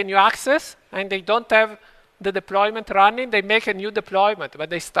make a new access and they don't have the deployment running, they make a new deployment, but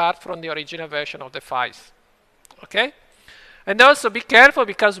they start from the original version of the files. Okay? And also be careful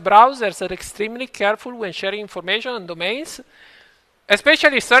because browsers are extremely careful when sharing information on domains,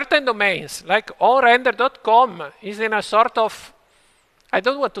 especially certain domains, like onrender.com is in a sort of, I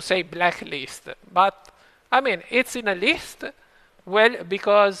don't want to say blacklist, but I mean, it's in a list, well,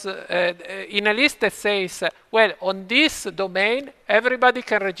 because in a list that says, well, on this domain, everybody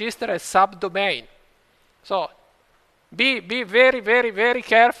can register a subdomain. So be very, very, very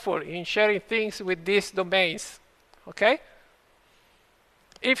careful in sharing things with these domains, okay?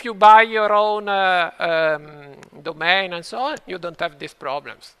 if you buy your own domain and so on, you don't have these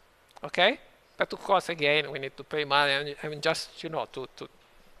problems, okay? But of course, again, we need to pay money. I mean, just, you know,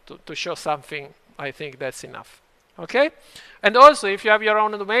 to show something, I think that's enough, okay? And also, if you have your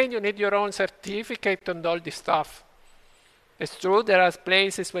own domain, you need your own certificate and all this stuff. It's true, there are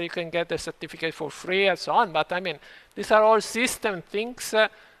places where you can get the certificate for free and so on, but I mean, these are all system things,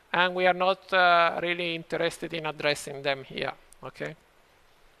 and we are not really interested in addressing them here, okay?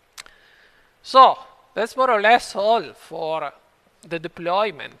 So, that's more or less all for the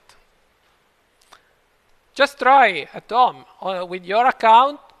deployment. Just try at home with your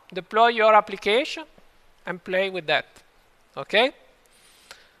account, deploy your application, and play with that, okay?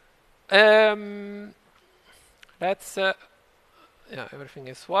 Yeah, everything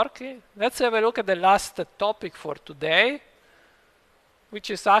is working. Let's have a look at the last topic for today, which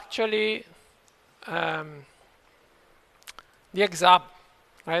is actually the exam,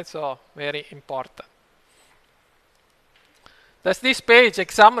 right? So very important. That's this page,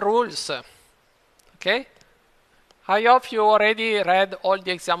 exam rules, okay? I hope you already read all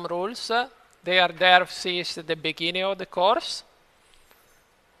the exam rules. They are there since the beginning of the course.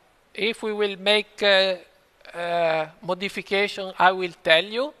 If we will make modification, I will tell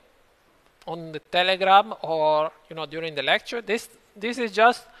you on the Telegram or, you know, during the lecture. This is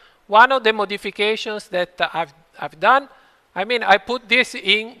just one of the modifications that I've done. I mean, I put this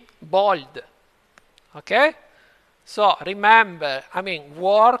in bold, okay? So remember, I mean,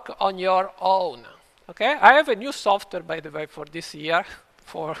 work on your own, okay? I have a new software, by the way, for this year,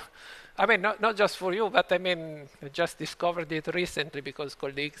 I mean, not just for you, but I mean, I just discovered it recently because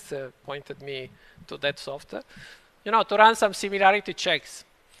colleagues pointed me to that software. You know, to run some similarity checks.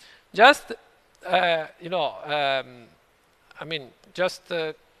 Just, you know, I mean, just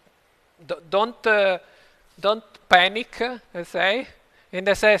don't panic, let's say, in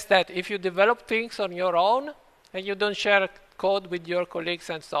the sense that if you develop things on your own and you don't share code with your colleagues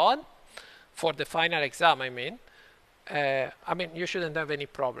and so on, for the final exam, I mean, you shouldn't have any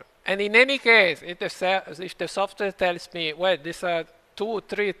problem. And in any case, if the software tells me, well, these are 2 or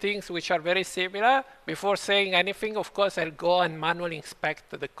 3 things which are very similar, before saying anything, of course, I'll go and manually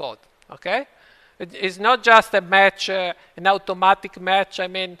inspect the code, okay? It's not just a match, an automatic match, I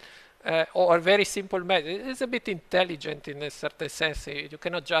mean, or a very simple match. It's a bit intelligent in a certain sense. You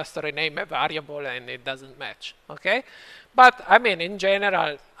cannot just rename a variable and it doesn't match, okay? But, I mean, in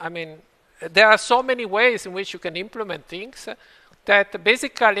general, I mean, there are so many ways in which you can implement things that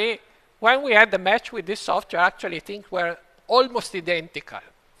basically, when we had the match with this software, actually things were almost identical,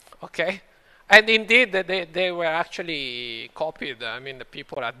 okay? And indeed, they were actually copied. I mean, the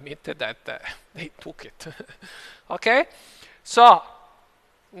people admitted that they took it, okay? So,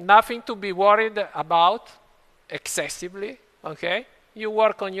 nothing to be worried about excessively, okay? You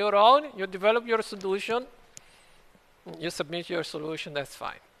work on your own, you develop your solution, you submit your solution, that's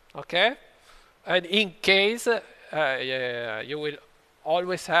fine, okay? And in case, you will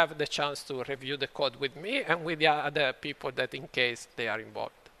always have the chance to review the code with me and with the other people that in case they are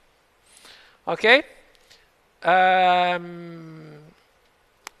involved. Okay?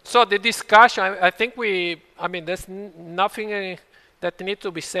 So the discussion, I think there's nothing that needs to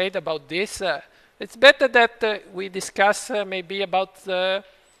be said about this. It's better that we discuss maybe about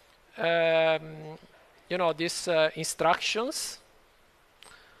these instructions.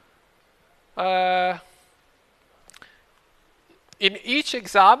 In each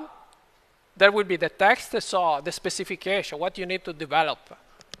exam, there will be the text, so the specification, what you need to develop,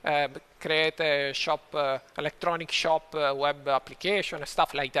 create a electronic shop web application, and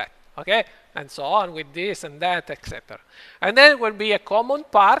stuff like that, okay? And so on with this and that, etc. And then will be a common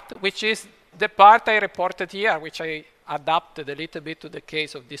part, which is the part I reported here, which I adapted a little bit to the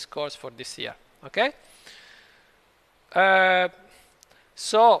case of this course for this year, okay?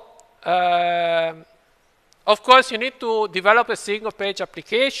 Of course, you need to develop a single-page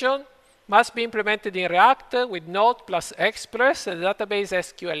application, must be implemented in React with Node plus Express, a database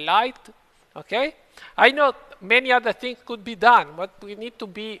SQLite, okay? I know many other things could be done, but we need to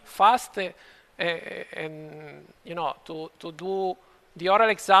be fast and to do the oral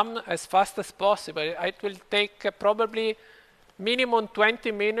exam as fast as possible. It will take probably minimum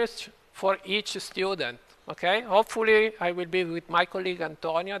 20 minutes for each student, okay? Hopefully, I will be with my colleague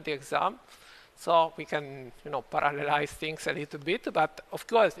Antonio at the exam, so we can, parallelize things a little bit. But of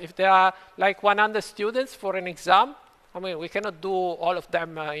course, if there are like 100 students for an exam, we cannot do all of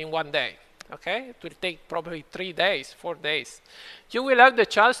them in one day, okay? It will take probably 3 days, 4 days. You will have the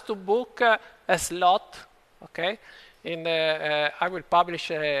chance to book a slot, okay? I will publish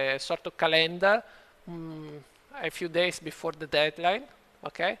a sort of calendar a few days before the deadline,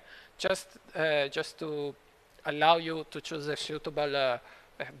 okay? Just to allow you to choose a suitable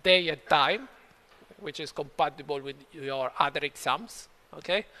day and time, which is compatible with your other exams,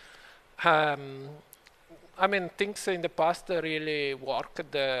 okay? I mean, things in the past really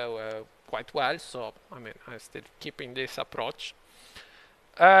worked quite well, so I mean, I'm still keeping this approach.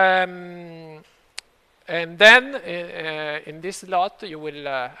 And then in this slot, you will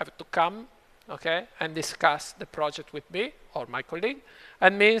have to come, okay, and discuss the project with me or my colleague.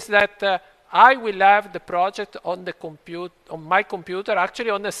 And means that I will have the project on the on my computer,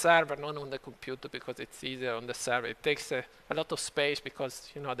 actually on the server, not on the computer, because it's easier on the server. It takes a lot of space because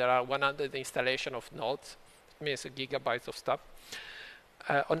there are 100 installation of nodes, it means gigabytes of stuff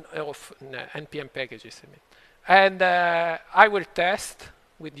of npm packages. I mean, and I will test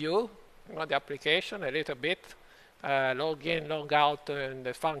with you, the application a little bit, log in, log out, and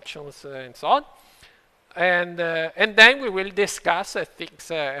the functions and so on. And then we will discuss as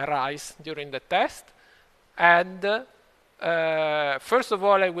things arise during the test. And first of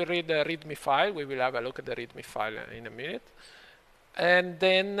all, I will read the README file. We will have a look at the README file in a minute. And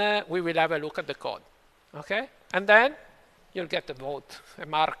then we will have a look at the code. Okay? And then you'll get a vote, a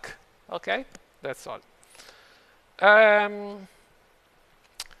mark. Okay? That's all.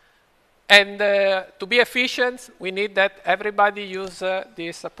 And to be efficient, we need that everybody use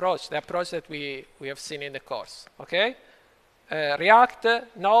this approach, the approach that we have seen in the course, okay? React,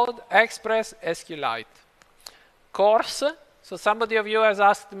 Node, Express, SQLite. Course, so somebody of you has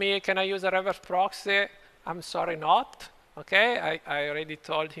asked me, can I use a reverse proxy? I'm sorry not, okay? I already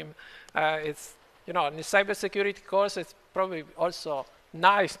told him it's, in the cybersecurity course, it's probably also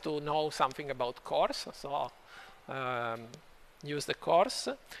nice to know something about course, so use the course.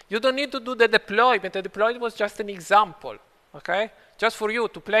 You don't need to do the deployment. The deployment was just an example, okay? Just for you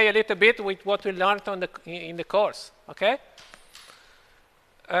to play a little bit with what we learned in the course, okay?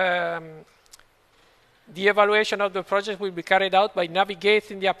 The evaluation of the project will be carried out by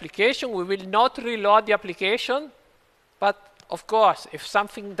navigating the application. We will not reload the application, but of course, if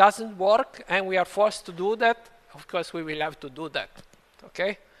something doesn't work and we are forced to do that, of course we will have to do that,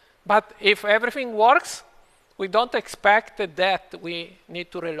 okay? But if everything works, we don't expect that we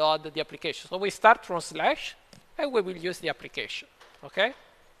need to reload the application. So we start from slash, and we will use the application, okay?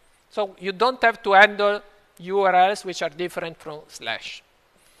 So you don't have to handle URLs which are different from slash.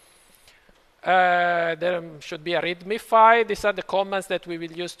 There should be a README file. These are the commands that we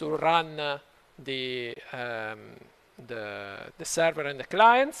will use to run the server and the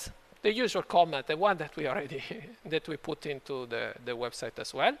clients. The usual command, the one that we already that we put into the website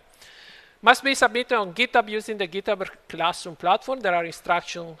as well. Must be submitted on GitHub using the GitHub Classroom platform. There are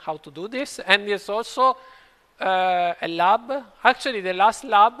instructions how to do this. And there's also a lab. Actually, the last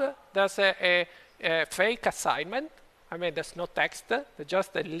lab, there's a fake assignment. I mean, there's no text. There's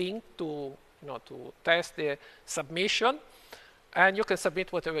just a link to, to test the submission. And you can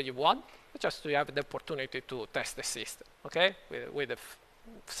submit whatever you want, just to have the opportunity to test the system, okay? With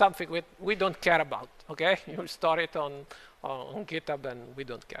something we don't care about, okay? You'll store it on GitHub and we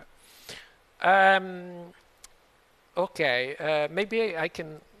don't care. Okay, maybe I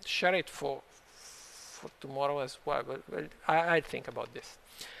can share it for tomorrow as well, but I'll think about this.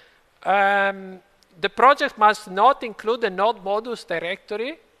 The project must not include the node modules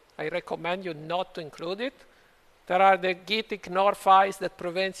directory. I recommend you not to include it. There are the git ignore files that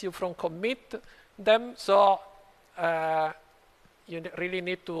prevents you from commit them, so you really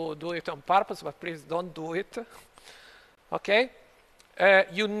need to do it on purpose, but please don't do it, okay?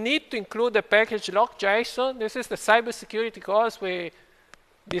 You need to include the package log JSON. This is the cybersecurity course. We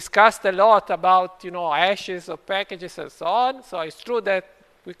discussed a lot about, hashes of packages and so on. So it's true that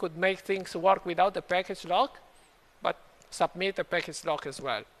we could make things work without the package log, but submit a package log as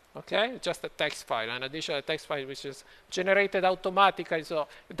well. Okay, just a text file, an additional text file which is generated automatically, so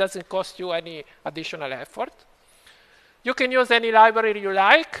it doesn't cost you any additional effort. You can use any library you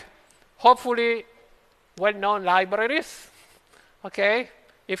like, hopefully well-known libraries. Okay,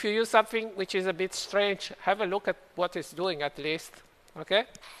 if you use something which is a bit strange, have a look at what it's doing at least, okay?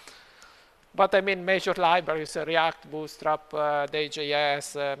 But I mean major libraries, React, Bootstrap,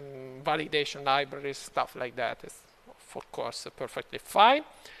 Day.js, validation libraries, stuff like that is, of course, perfectly fine.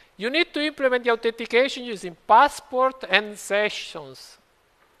 You need to implement the authentication using passport and sessions,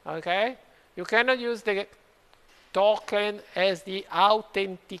 okay? You cannot use the token as the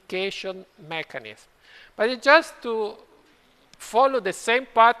authentication mechanism. But it's just to follow the same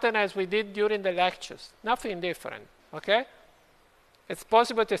pattern as we did during the lectures. Nothing different, okay? It's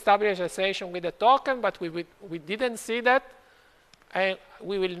possible to establish a session with a token, but we didn't see that, and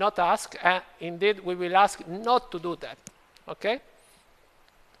we will not ask. Indeed, we will ask not to do that, okay?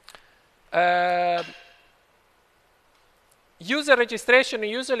 User registration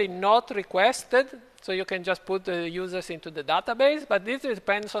is usually not requested, so you can just put the users into the database, but this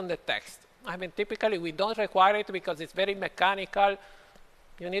depends on the text. I mean, typically we don't require it because it's very mechanical.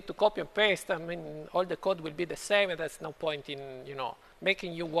 You need to copy and paste. I mean, all the code will be the same, and there's no point in,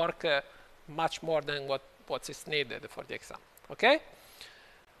 making you work much more than what is needed for the exam, okay?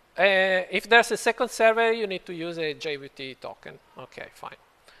 If there's a second server, you need to use a JWT token. Okay, fine.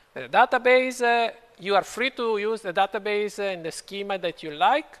 The database, you are free to use the database in the schema that you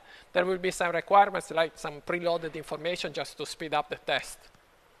like. There will be some requirements like some preloaded information just to speed up the test,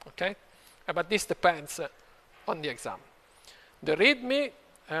 okay? But this depends on the exam. The README,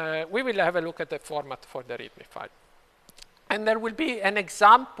 we will have a look at the format for the README file. And there will be an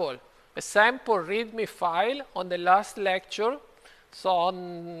example, a sample README file on the last lecture, so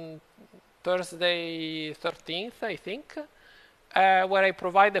on Thursday 13th, I think, where I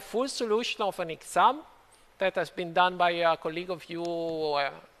provide the full solution of an exam that has been done by a colleague of you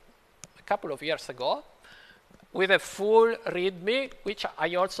a couple of years ago, with a full README, which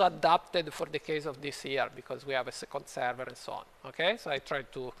I also adapted for the case of this year because we have a second server and so on. Okay, so I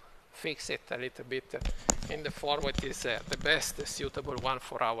tried to fix it a little bit in the form that is the best suitable one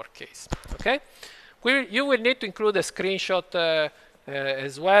for our case. Okay, you will need to include a screenshot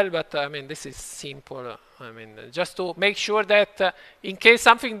as well, but I mean this is simple. I mean just to make sure that in case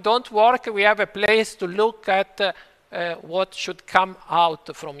something don't work, we have a place to look at what should come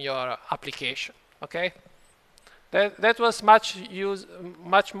out from your application. Okay. That was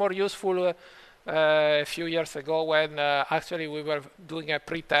much more useful a few years ago when actually we were doing a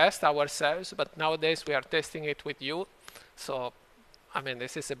pre-test ourselves, but nowadays we are testing it with you. So, I mean,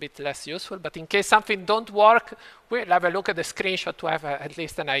 this is a bit less useful, but in case something don't work, we'll have a look at the screenshot to have at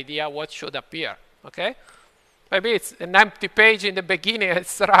least an idea what should appear, okay? Maybe it's an empty page in the beginning,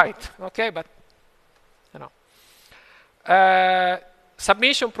 it's right, okay, but,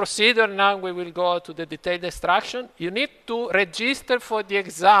 submission procedure, now we will go to the detailed instruction. You need to register for the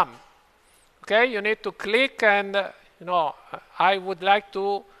exam. Okay, you need to click and, I would like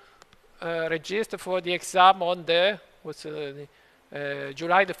to register for the exam on the,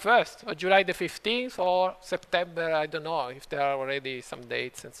 July the 1st, or July the 15th, or September, I don't know if there are already some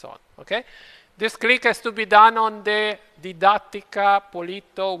dates and so on. Okay, this click has to be done on the Didattica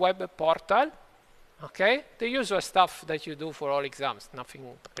Polito web portal. Okay, the usual stuff that you do for all exams, nothing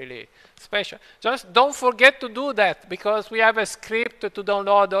really special. Just don't forget to do that because we have a script to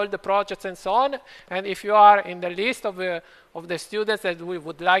download all the projects and so on. And if you are in the list of the students that we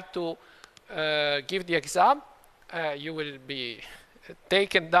would like to give the exam, you will be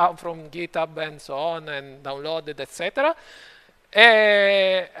taken down from GitHub and so on and downloaded, etc.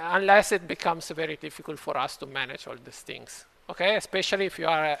 Unless it becomes very difficult for us to manage all these things. Okay, especially if you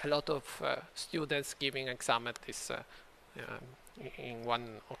are a lot of students giving exam at this in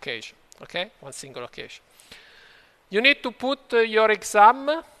one occasion, okay, one single occasion. You need to put your exam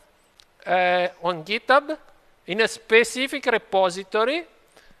on GitHub in a specific repository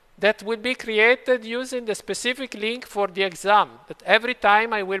that will be created using the specific link for the exam that every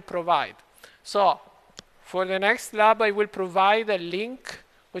time I will provide. So for the next lab, I will provide a link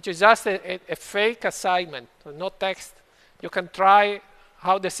which is just a fake assignment, no text. You can try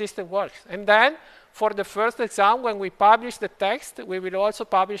how the system works. And then for the first exam, when we publish the text, we will also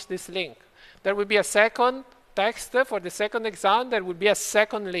publish this link. There will be a second text for the second exam. There will be a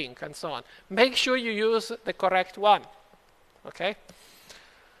second link and so on. Make sure you use the correct one. Okay?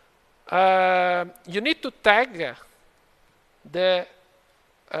 You need to tag the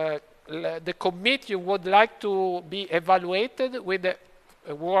commit you would like to be evaluated with the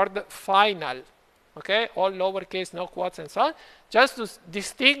word final. Okay, all lowercase, no quotes and so on, just to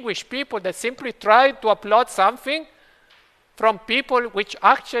distinguish people that simply try to upload something from people which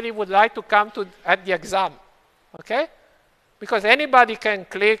actually would like to come at the exam. Okay, because anybody can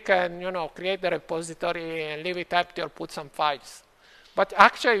click and create the repository and leave it empty or put some files. But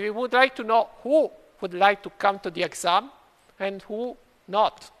actually, we would like to know who would like to come to the exam and who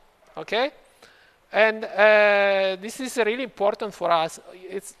not. Okay, and this is really important for us.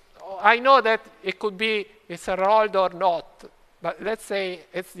 I know that it could be it's enrolled or not, but let's say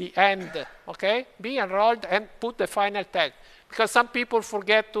it's the end, okay? Be enrolled and put the final tag. Because some people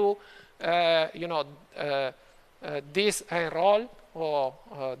forget to, disenroll or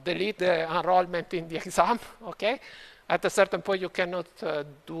delete the enrollment in the exam, okay? At a certain point, you cannot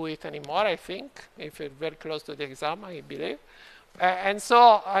do it anymore, I think, if you're very close to the exam, I believe. And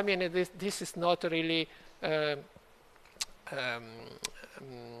so, I mean, this is not really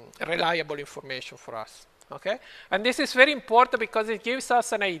reliable information for us, Okay? And this is very important because it gives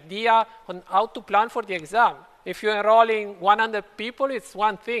us an idea on how to plan for the exam. If you're enrolling 100 people, it's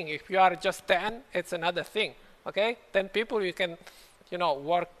one thing. If you are just 10, it's another thing. Okay? 10 people, you can,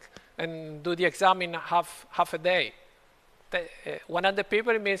 work and do the exam in half a day. 100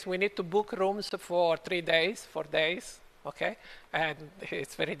 people means we need to book rooms for 3 days, 4 days. Okay? And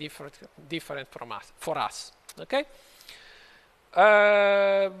it's very different for us. Okay?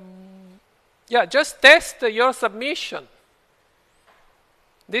 Yeah, just test your submission.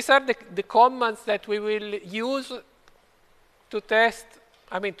 These are the commands that we will use to test,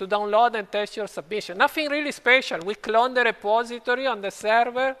 to download and test your submission. Nothing really special. We clone the repository on the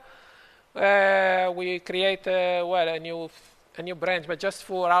server. We create, a new branch, but just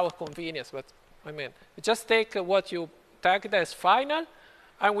for our convenience. But we just take what you tagged as final,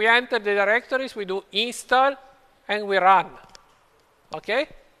 and we enter the directories, we do install, and we run. Okay?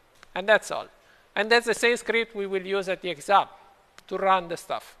 And that's all. And that's the same script we will use at the exam to run the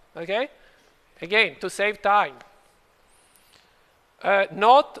stuff. Okay? Again, to save time.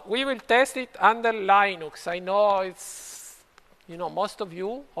 Note, we will test it under Linux. I know it's, most of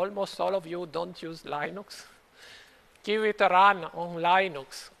you, almost all of you don't use Linux. Give it a run on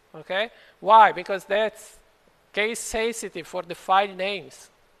Linux. Okay? Why? Because that's case sensitive for the file names.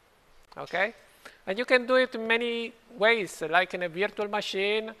 Okay? And you can do it in many ways, like in a virtual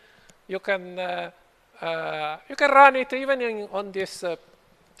machine. You can run it even on this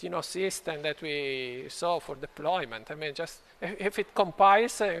system that we saw for deployment. just if it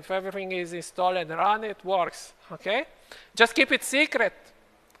compiles, if everything is installed and run, it works. Okay, just keep it secret.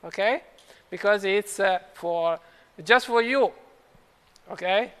 Okay, because it's just for you.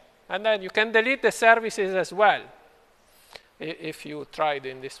 Okay, and then you can delete the services as well if you tried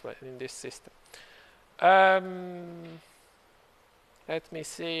in this way, in this system. Let me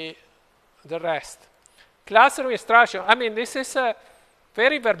see the rest. Classroom instruction. This is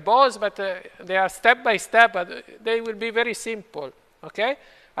very verbose, but they are step by step, but they will be very simple. Okay?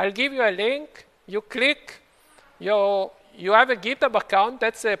 I'll give you a link. You click. You have a GitHub account.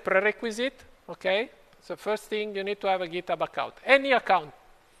 That's a prerequisite. Okay? So first thing, you need to have a GitHub account. Any account.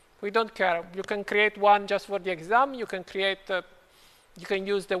 We don't care. You can create one just for the exam. You can create. You can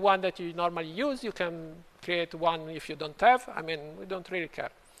use the one that you normally use. You can create one if you don't have. We don't really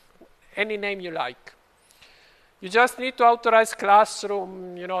care. Any name you like. You just need to authorize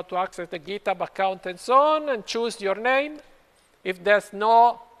Classroom, to access the GitHub account and so on, and choose your name. If there's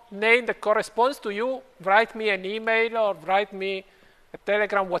no name that corresponds to you, write me an email or write me a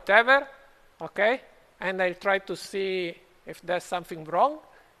Telegram, whatever, okay? And I'll try to see if there's something wrong,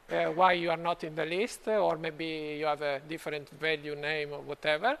 why you are not in the list, or maybe you have a different value name or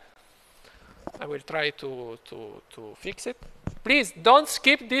whatever. I will try to fix it. Please don't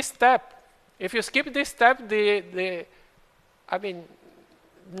skip this step. If you skip this step,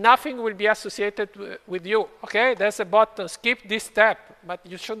 nothing will be associated with you. Okay, there's a button, skip this step, but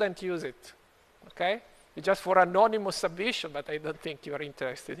you shouldn't use it. Okay, it's just for anonymous submission, but I don't think you are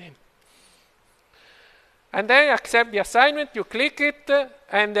interested in. And then accept the assignment. You click it,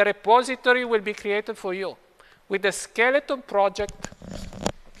 and the repository will be created for you with the skeleton project.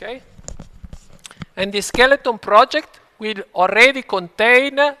 Okay. And the skeleton project will already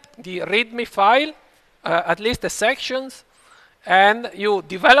contain the README file, at least the sections, and you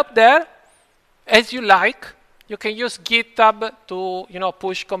develop there as you like. You can use GitHub to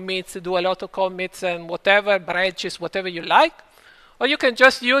push commits, do a lot of commits and whatever, branches, whatever you like. Or you can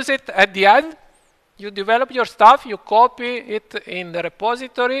just use it at the end. You develop your stuff, you copy it in the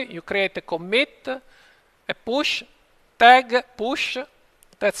repository, you create a commit, a push, tag, push,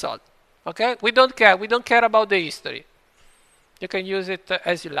 that's all. Okay? We don't care. We don't care about the history. You can use it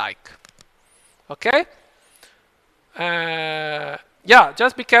as you like. Okay? Yeah,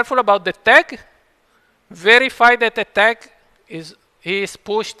 just be careful about the tag. Verify that the tag is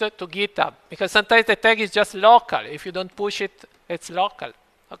pushed to GitHub, because sometimes the tag is just local. If you don't push it, it's local.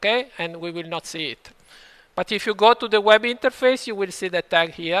 Okay? And we will not see it. But if you go to the web interface, you will see the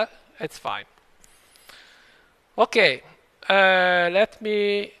tag here. It's fine. Okay. Let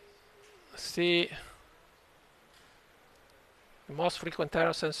me see most frequent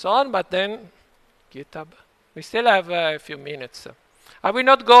errors and so on, but then GitHub. We still have a few minutes. I will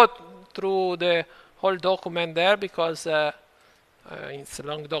not go through the whole document there because it's a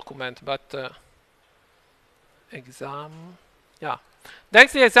long document, but exam. Yeah.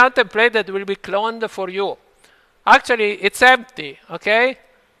 That's the exam template that will be cloned for you. Actually, it's empty, okay?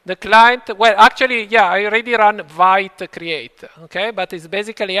 The client, well, actually, yeah, I already run Vite create, okay? But it's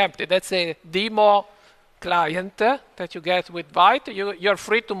basically empty. That's a demo client that you get with Vite. You're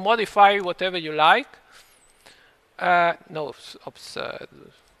free to modify whatever you like. no, oops,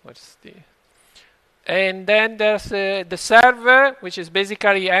 what's the... And then there's the server, which is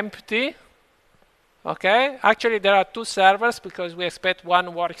basically empty. Okay, actually there are two servers because we expect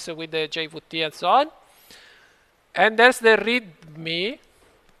one works with the JVT and so on. And there's the README,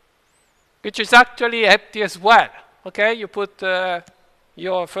 which is actually empty as well. Okay, you put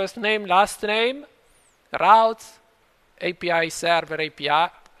your first name, last name, routes, API server,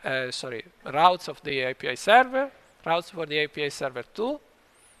 routes of the API server, routes for the API server 2,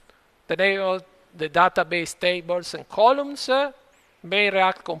 the name of the database tables and columns, main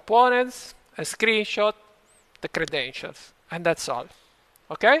React components, a screenshot, the credentials, and that's all.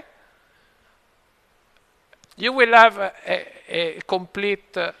 Okay? You will have a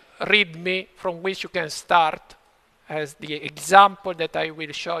complete README from which you can start as the example that I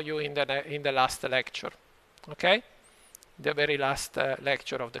will show you in the last lecture. Okay? The very last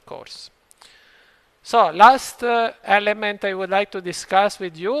lecture of the course. So, last element I would like to discuss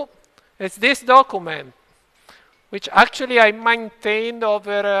with you is this document, which actually I maintained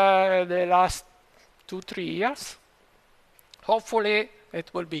over the last 2-3 years. Hopefully,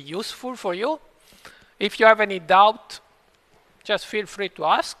 it will be useful for you. If you have any doubt, just feel free to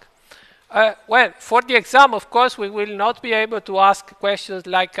ask. Well, for the exam, of course, we will not be able to ask questions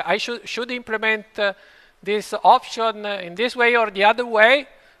like, I should implement this option in this way or the other way.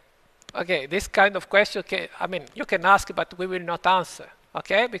 Okay, this kind of question, you can ask, but we will not answer.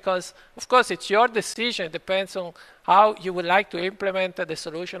 Okay, because of course it's your decision. It depends on how you would like to implement the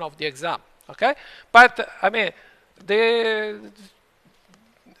solution of the exam. Okay, but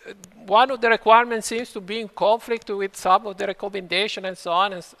one of the requirements seems to be in conflict with some of the recommendation and so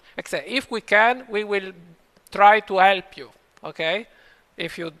on. If we can, we will try to help you. Okay,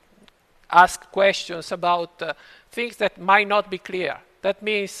 if you ask questions about things that might not be clear, that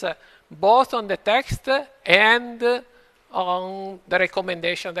means both on the text and on the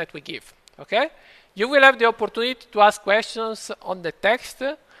recommendation that we give. Okay? You will have the opportunity to ask questions on the text.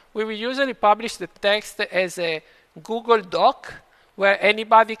 We will usually publish the text as a Google Doc where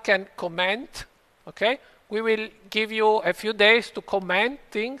anybody can comment. Okay? We will give you a few days to comment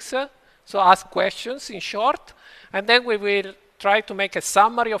things, so ask questions in short, and then we will try to make a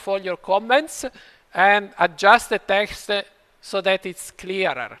summary of all your comments and adjust the text so that it's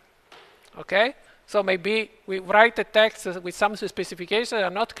clearer. Okay? So maybe we write a text with some specifications that are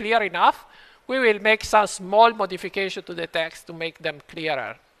not clear enough. We will make some small modification to the text to make them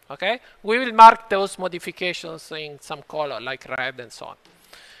clearer. Okay? We will mark those modifications in some color, like red and so on.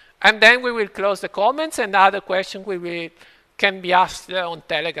 And then we will close the comments, and other questions can be asked on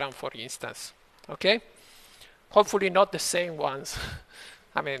Telegram, for instance. Okay? Hopefully not the same ones.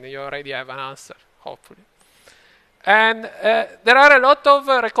 You already have an answer, hopefully. And there are a lot of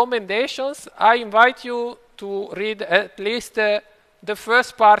recommendations. I invite you to read at least the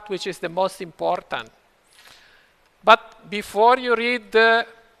first part, which is the most important. But before you read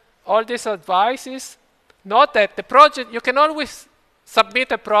all these advices, note that the project, you can always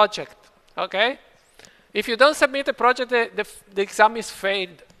submit a project, okay? If you don't submit a project, the exam is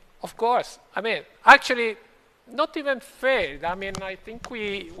failed, of course. Actually, not even failed. I think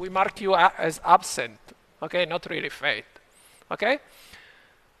we mark you as absent. Okay, not really failed. Okay?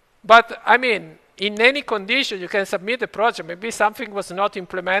 But, in any condition, you can submit a project. Maybe something was not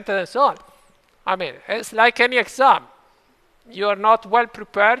implemented and so on. It's like any exam. You are not well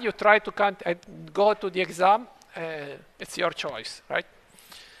prepared. You try to go to the exam. It's your choice, right?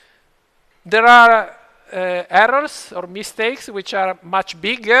 There are errors or mistakes which are much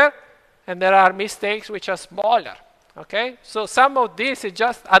bigger, and there are mistakes which are smaller. Okay? So some of this is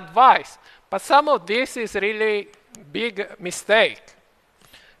just advice. But some of this is really big mistake,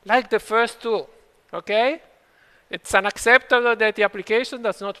 like the first two, okay? It's unacceptable that the application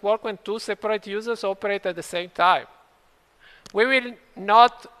does not work when two separate users operate at the same time. We will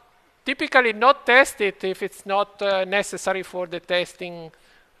typically not test it if it's not necessary for the testing,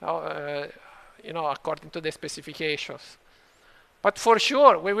 according to the specifications. But for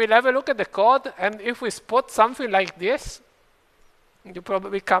sure, we will have a look at the code, and if we spot something like this, you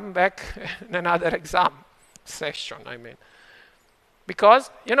probably come back in another exam session,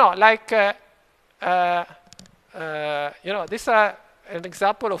 Because, these are an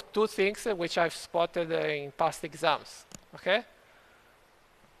example of two things which I've spotted in past exams, okay?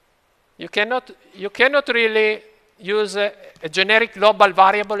 You cannot really use a generic global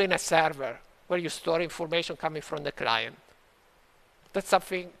variable in a server where you store information coming from the client. That's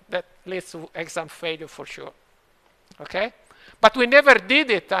something that leads to exam failure for sure, okay? But we never did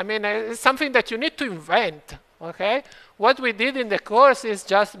it. It's something that you need to invent, okay? What we did in the course is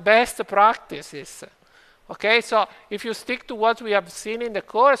just best practices, Okay, so if you stick to what we have seen in the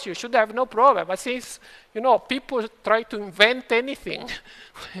course, you should have no problem. But since, people try to invent anything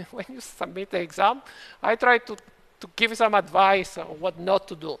when you submit the exam, I try to give some advice on what not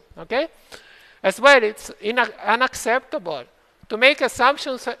to do, okay? As well, it's unacceptable to make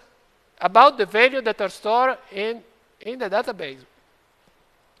assumptions about the value that are stored in the database.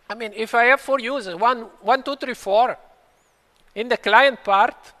 I mean, if I have 4 users, 1, 2, 3, 4, in the client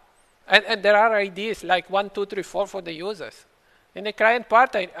part, and there are IDs like 1, 2, 3, 4 for the users. In the client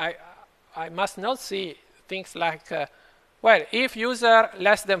part, I must not see things like, well, if user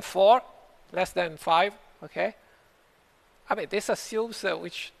less than 4, less than 5, okay? I mean, this assumes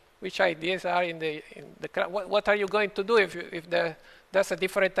which IDs are in the what are you going to do if there's a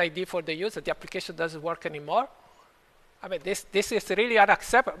different ID for the user, the application doesn't work anymore? I mean, this is really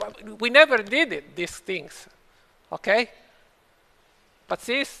unacceptable. We never did it, these things, okay? But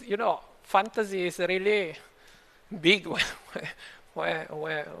since, fantasy is really big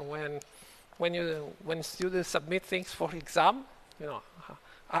when students submit things for exam,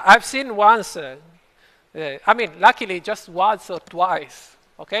 I've seen once, luckily just once or twice,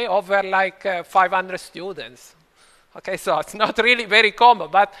 okay, over like 500 students. Okay, so it's not really very common,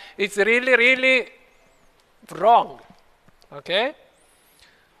 but it's really, really wrong, okay?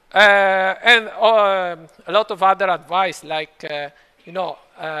 And a lot of other advice, like,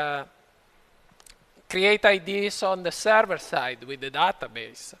 create IDs on the server side with the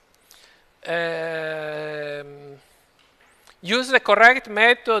database. Use the correct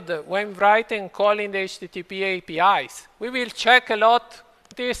method when writing and calling the HTTP APIs. We will check a lot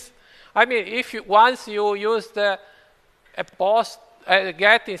this. I mean, if once you use a post,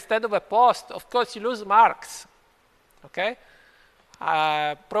 get instead of a post, of course you lose marks, okay?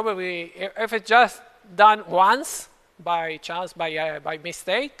 Probably, if it's just done once, by chance, by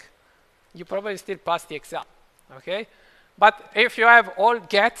mistake, you probably still pass the exam, okay? But if you have all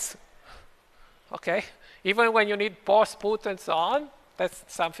gets, okay, even when you need post, put, and so on, that's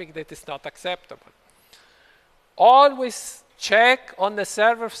something that is not acceptable. Always check on the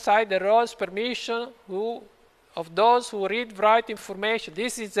server side the roles permission of those who read, write information.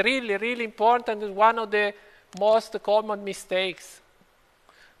 This is really, really important. It's one of the most common mistakes.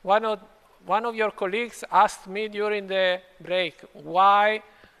 One of your colleagues asked me during the break why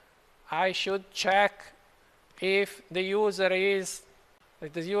I should check if the user is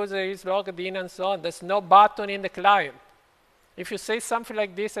logged in and so on. There's no button in the client. If you say something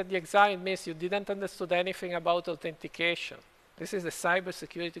like this at the exam, it means you didn't understand anything about authentication. This is the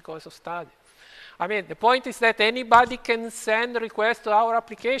cybersecurity course of study. I mean, the point is that anybody can send requests to our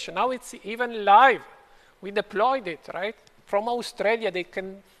application. Now it's even live. We deployed it, right? From Australia, they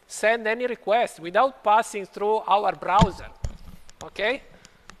can send any request without passing through our browser, okay?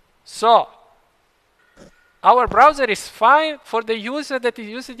 So, our browser is fine for the user that is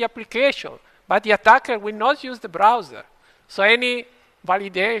using the application, but the attacker will not use the browser. So any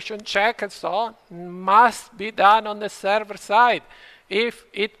validation, check, and so on must be done on the server side if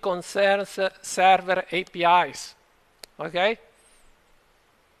it concerns server APIs, okay?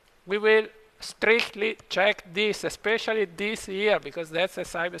 We will strictly check this, especially this year, because that's a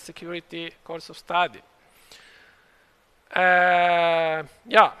cybersecurity course of study. Yeah,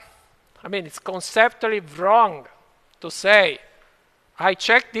 I mean, it's conceptually wrong to say, I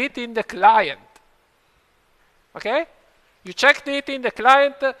checked it in the client, okay? You checked it in the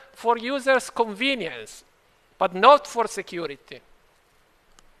client for users' convenience, but not for security,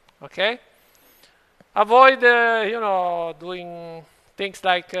 okay? Avoid, doing things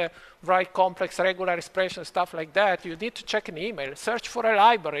like write complex regular expressions, stuff like that. You need to check an email, search for a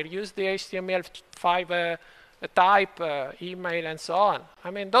library, use the HTML5 type, email, and so on. I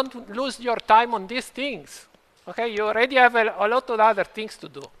mean, don't lose your time on these things. Okay, you already have a lot of other things to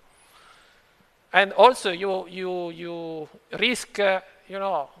do. And also, you risk,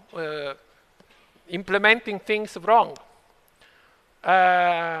 implementing things wrong.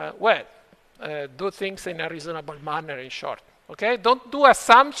 Do things in a reasonable manner, in short. Okay, don't do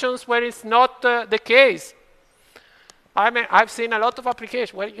assumptions where it's not the case. I mean, I've seen a lot of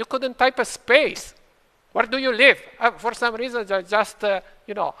applications where you couldn't type a space. Where do you live? For some reason, they're just,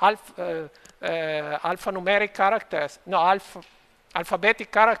 alphanumeric characters. No,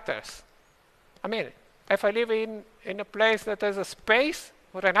 alphabetic characters. I mean, if I live in a place that has a space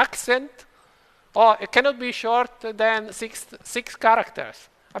or an accent, it cannot be shorter than six characters.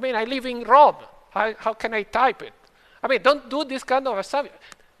 I mean, I live in Rome. How can I type it? I mean, don't do this kind of assumption.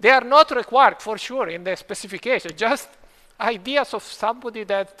 They are not required, for sure, in the specification. Just ideas of somebody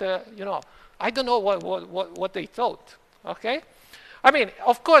that, I don't know what they thought, okay? I mean,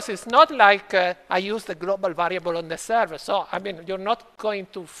 of course, it's not like I use the global variable on the server. So, I mean, you're not going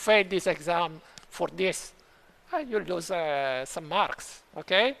to fail this exam for this. You'll lose some marks,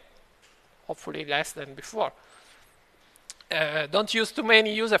 okay? Hopefully less than before. Don't use too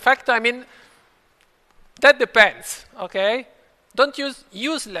many use effects. I mean, that depends, okay? Don't use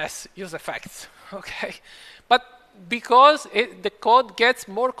useless use effects, okay? But because the code gets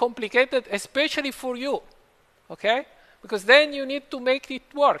more complicated, especially for you, okay? Because then you need to make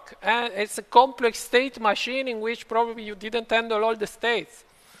it work. And it's a complex state machine in which probably you didn't handle all the states.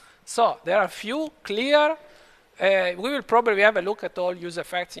 So there are few clear. We will probably have a look at all use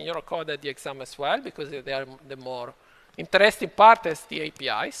effects in your code at the exam as well, because they are the more interesting part as the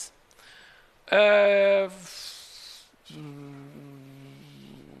APIs.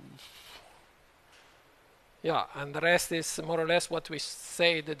 Yeah, and the rest is more or less what we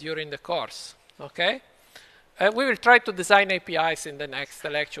said during the course, okay? We will try to design APIs in the next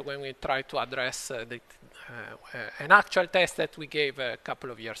lecture when we try to address an actual test that we gave a couple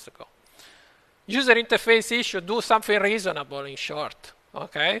of years ago. User interface issue, do something reasonable in short,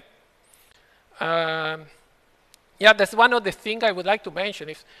 okay? Yeah, that's one of the things I would like to mention.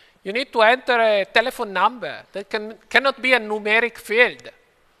 If you need to enter a telephone number, that cannot be a numeric field.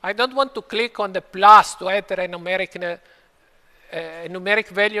 I don't want to click on the plus to enter a numeric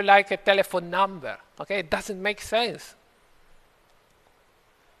value like a telephone number. Okay, it doesn't make sense.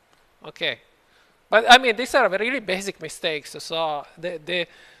 Okay, but I mean these are really basic mistakes. So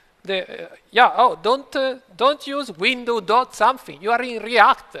don't use window dot something. You are in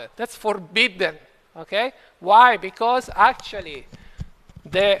React. That's forbidden. Okay, why? Because actually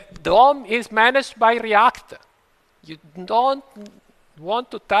the DOM is managed by React. You don't want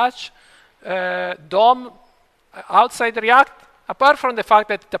to touch DOM outside React, apart from the fact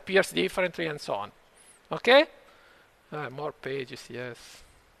that it appears differently and so on. Okay? More pages, yes.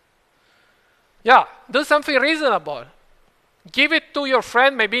 Yeah, do something reasonable. Give it to your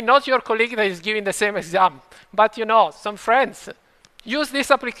friend, maybe not your colleague that is giving the same exam, but you know, some friends. Use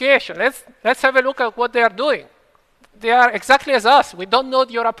this application. Let's have a look at what they are doing. They are exactly as us. We don't know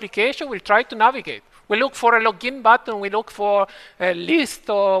your application. We'll try to navigate. We look for a login button. We look for a list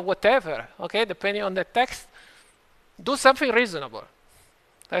or whatever, okay, depending on the text. Do something reasonable.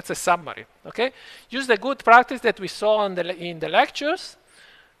 That's a summary, okay? Use the good practice that we saw in the lectures,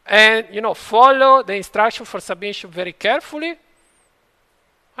 and you know, follow the instruction for submission very carefully.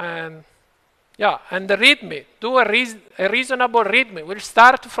 And yeah, and the README. Do a reasonable README. We'll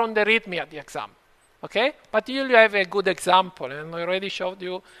start from the README at the exam, okay? But you have a good example, and I already showed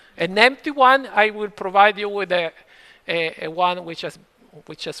you an empty one. I will provide you with a one which has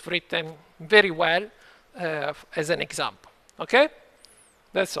written very well as an example, okay?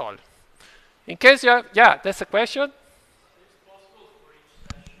 That's all. In case you have, yeah, that's a question. It's possible for each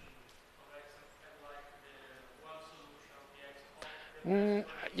session of exam have like the one solution of the exam.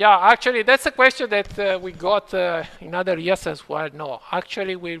 Yeah, actually, that's a question that we got in other years as well. No,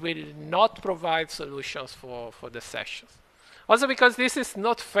 actually, we will not provide solutions for the sessions. Also because this is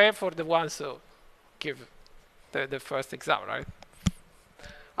not fair for the ones who give the first exam, right?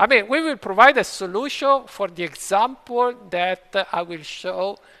 I mean, we will provide a solution for the example that I will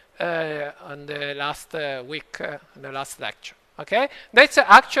show on the last week, in the last lecture, okay? That's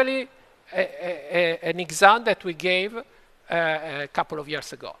actually an exam that we gave a couple of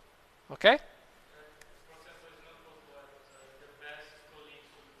years ago, okay?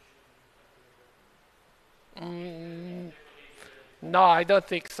 No, I don't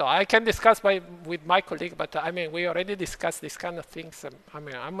think so. I can discuss with my colleague, but I mean, we already discussed these kind of things. I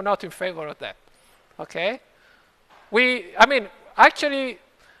mean, I'm not in favor of that. Okay? I mean,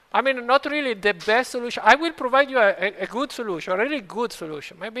 not really the best solution. I will provide you a good solution, a really good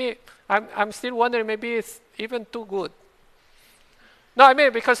solution. Maybe, I'm still wondering, maybe it's even too good. No, I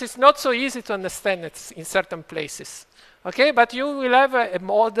mean, because it's not so easy to understand it in certain places. Okay? But you will have a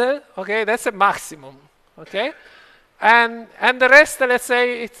model, okay? That's a maximum, okay? And the rest, let's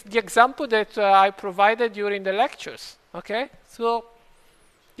say, it's the example that I provided during the lectures, okay? So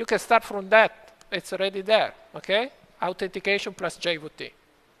you can start from that. It's already there, okay? Authentication plus JWT.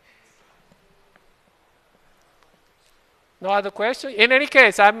 No other question? In any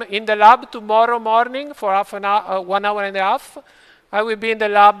case, I'm in the lab tomorrow morning for half an hour, 1 hour and a half. I will be in the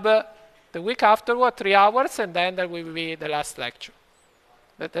lab the week afterward, 3 hours, and then there will be the last lecture.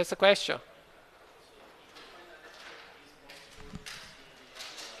 That's the question.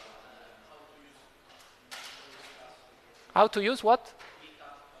 How to use what?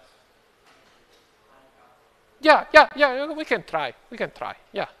 Yeah, we can try.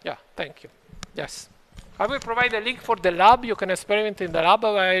 Yeah, thank you. Yes. I will provide a link for the lab. You can experiment in the lab.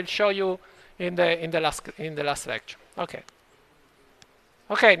 I'll show you in the last lecture. Okay.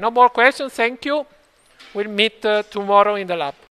 Okay, no more questions. Thank you. We'll meet tomorrow in the lab.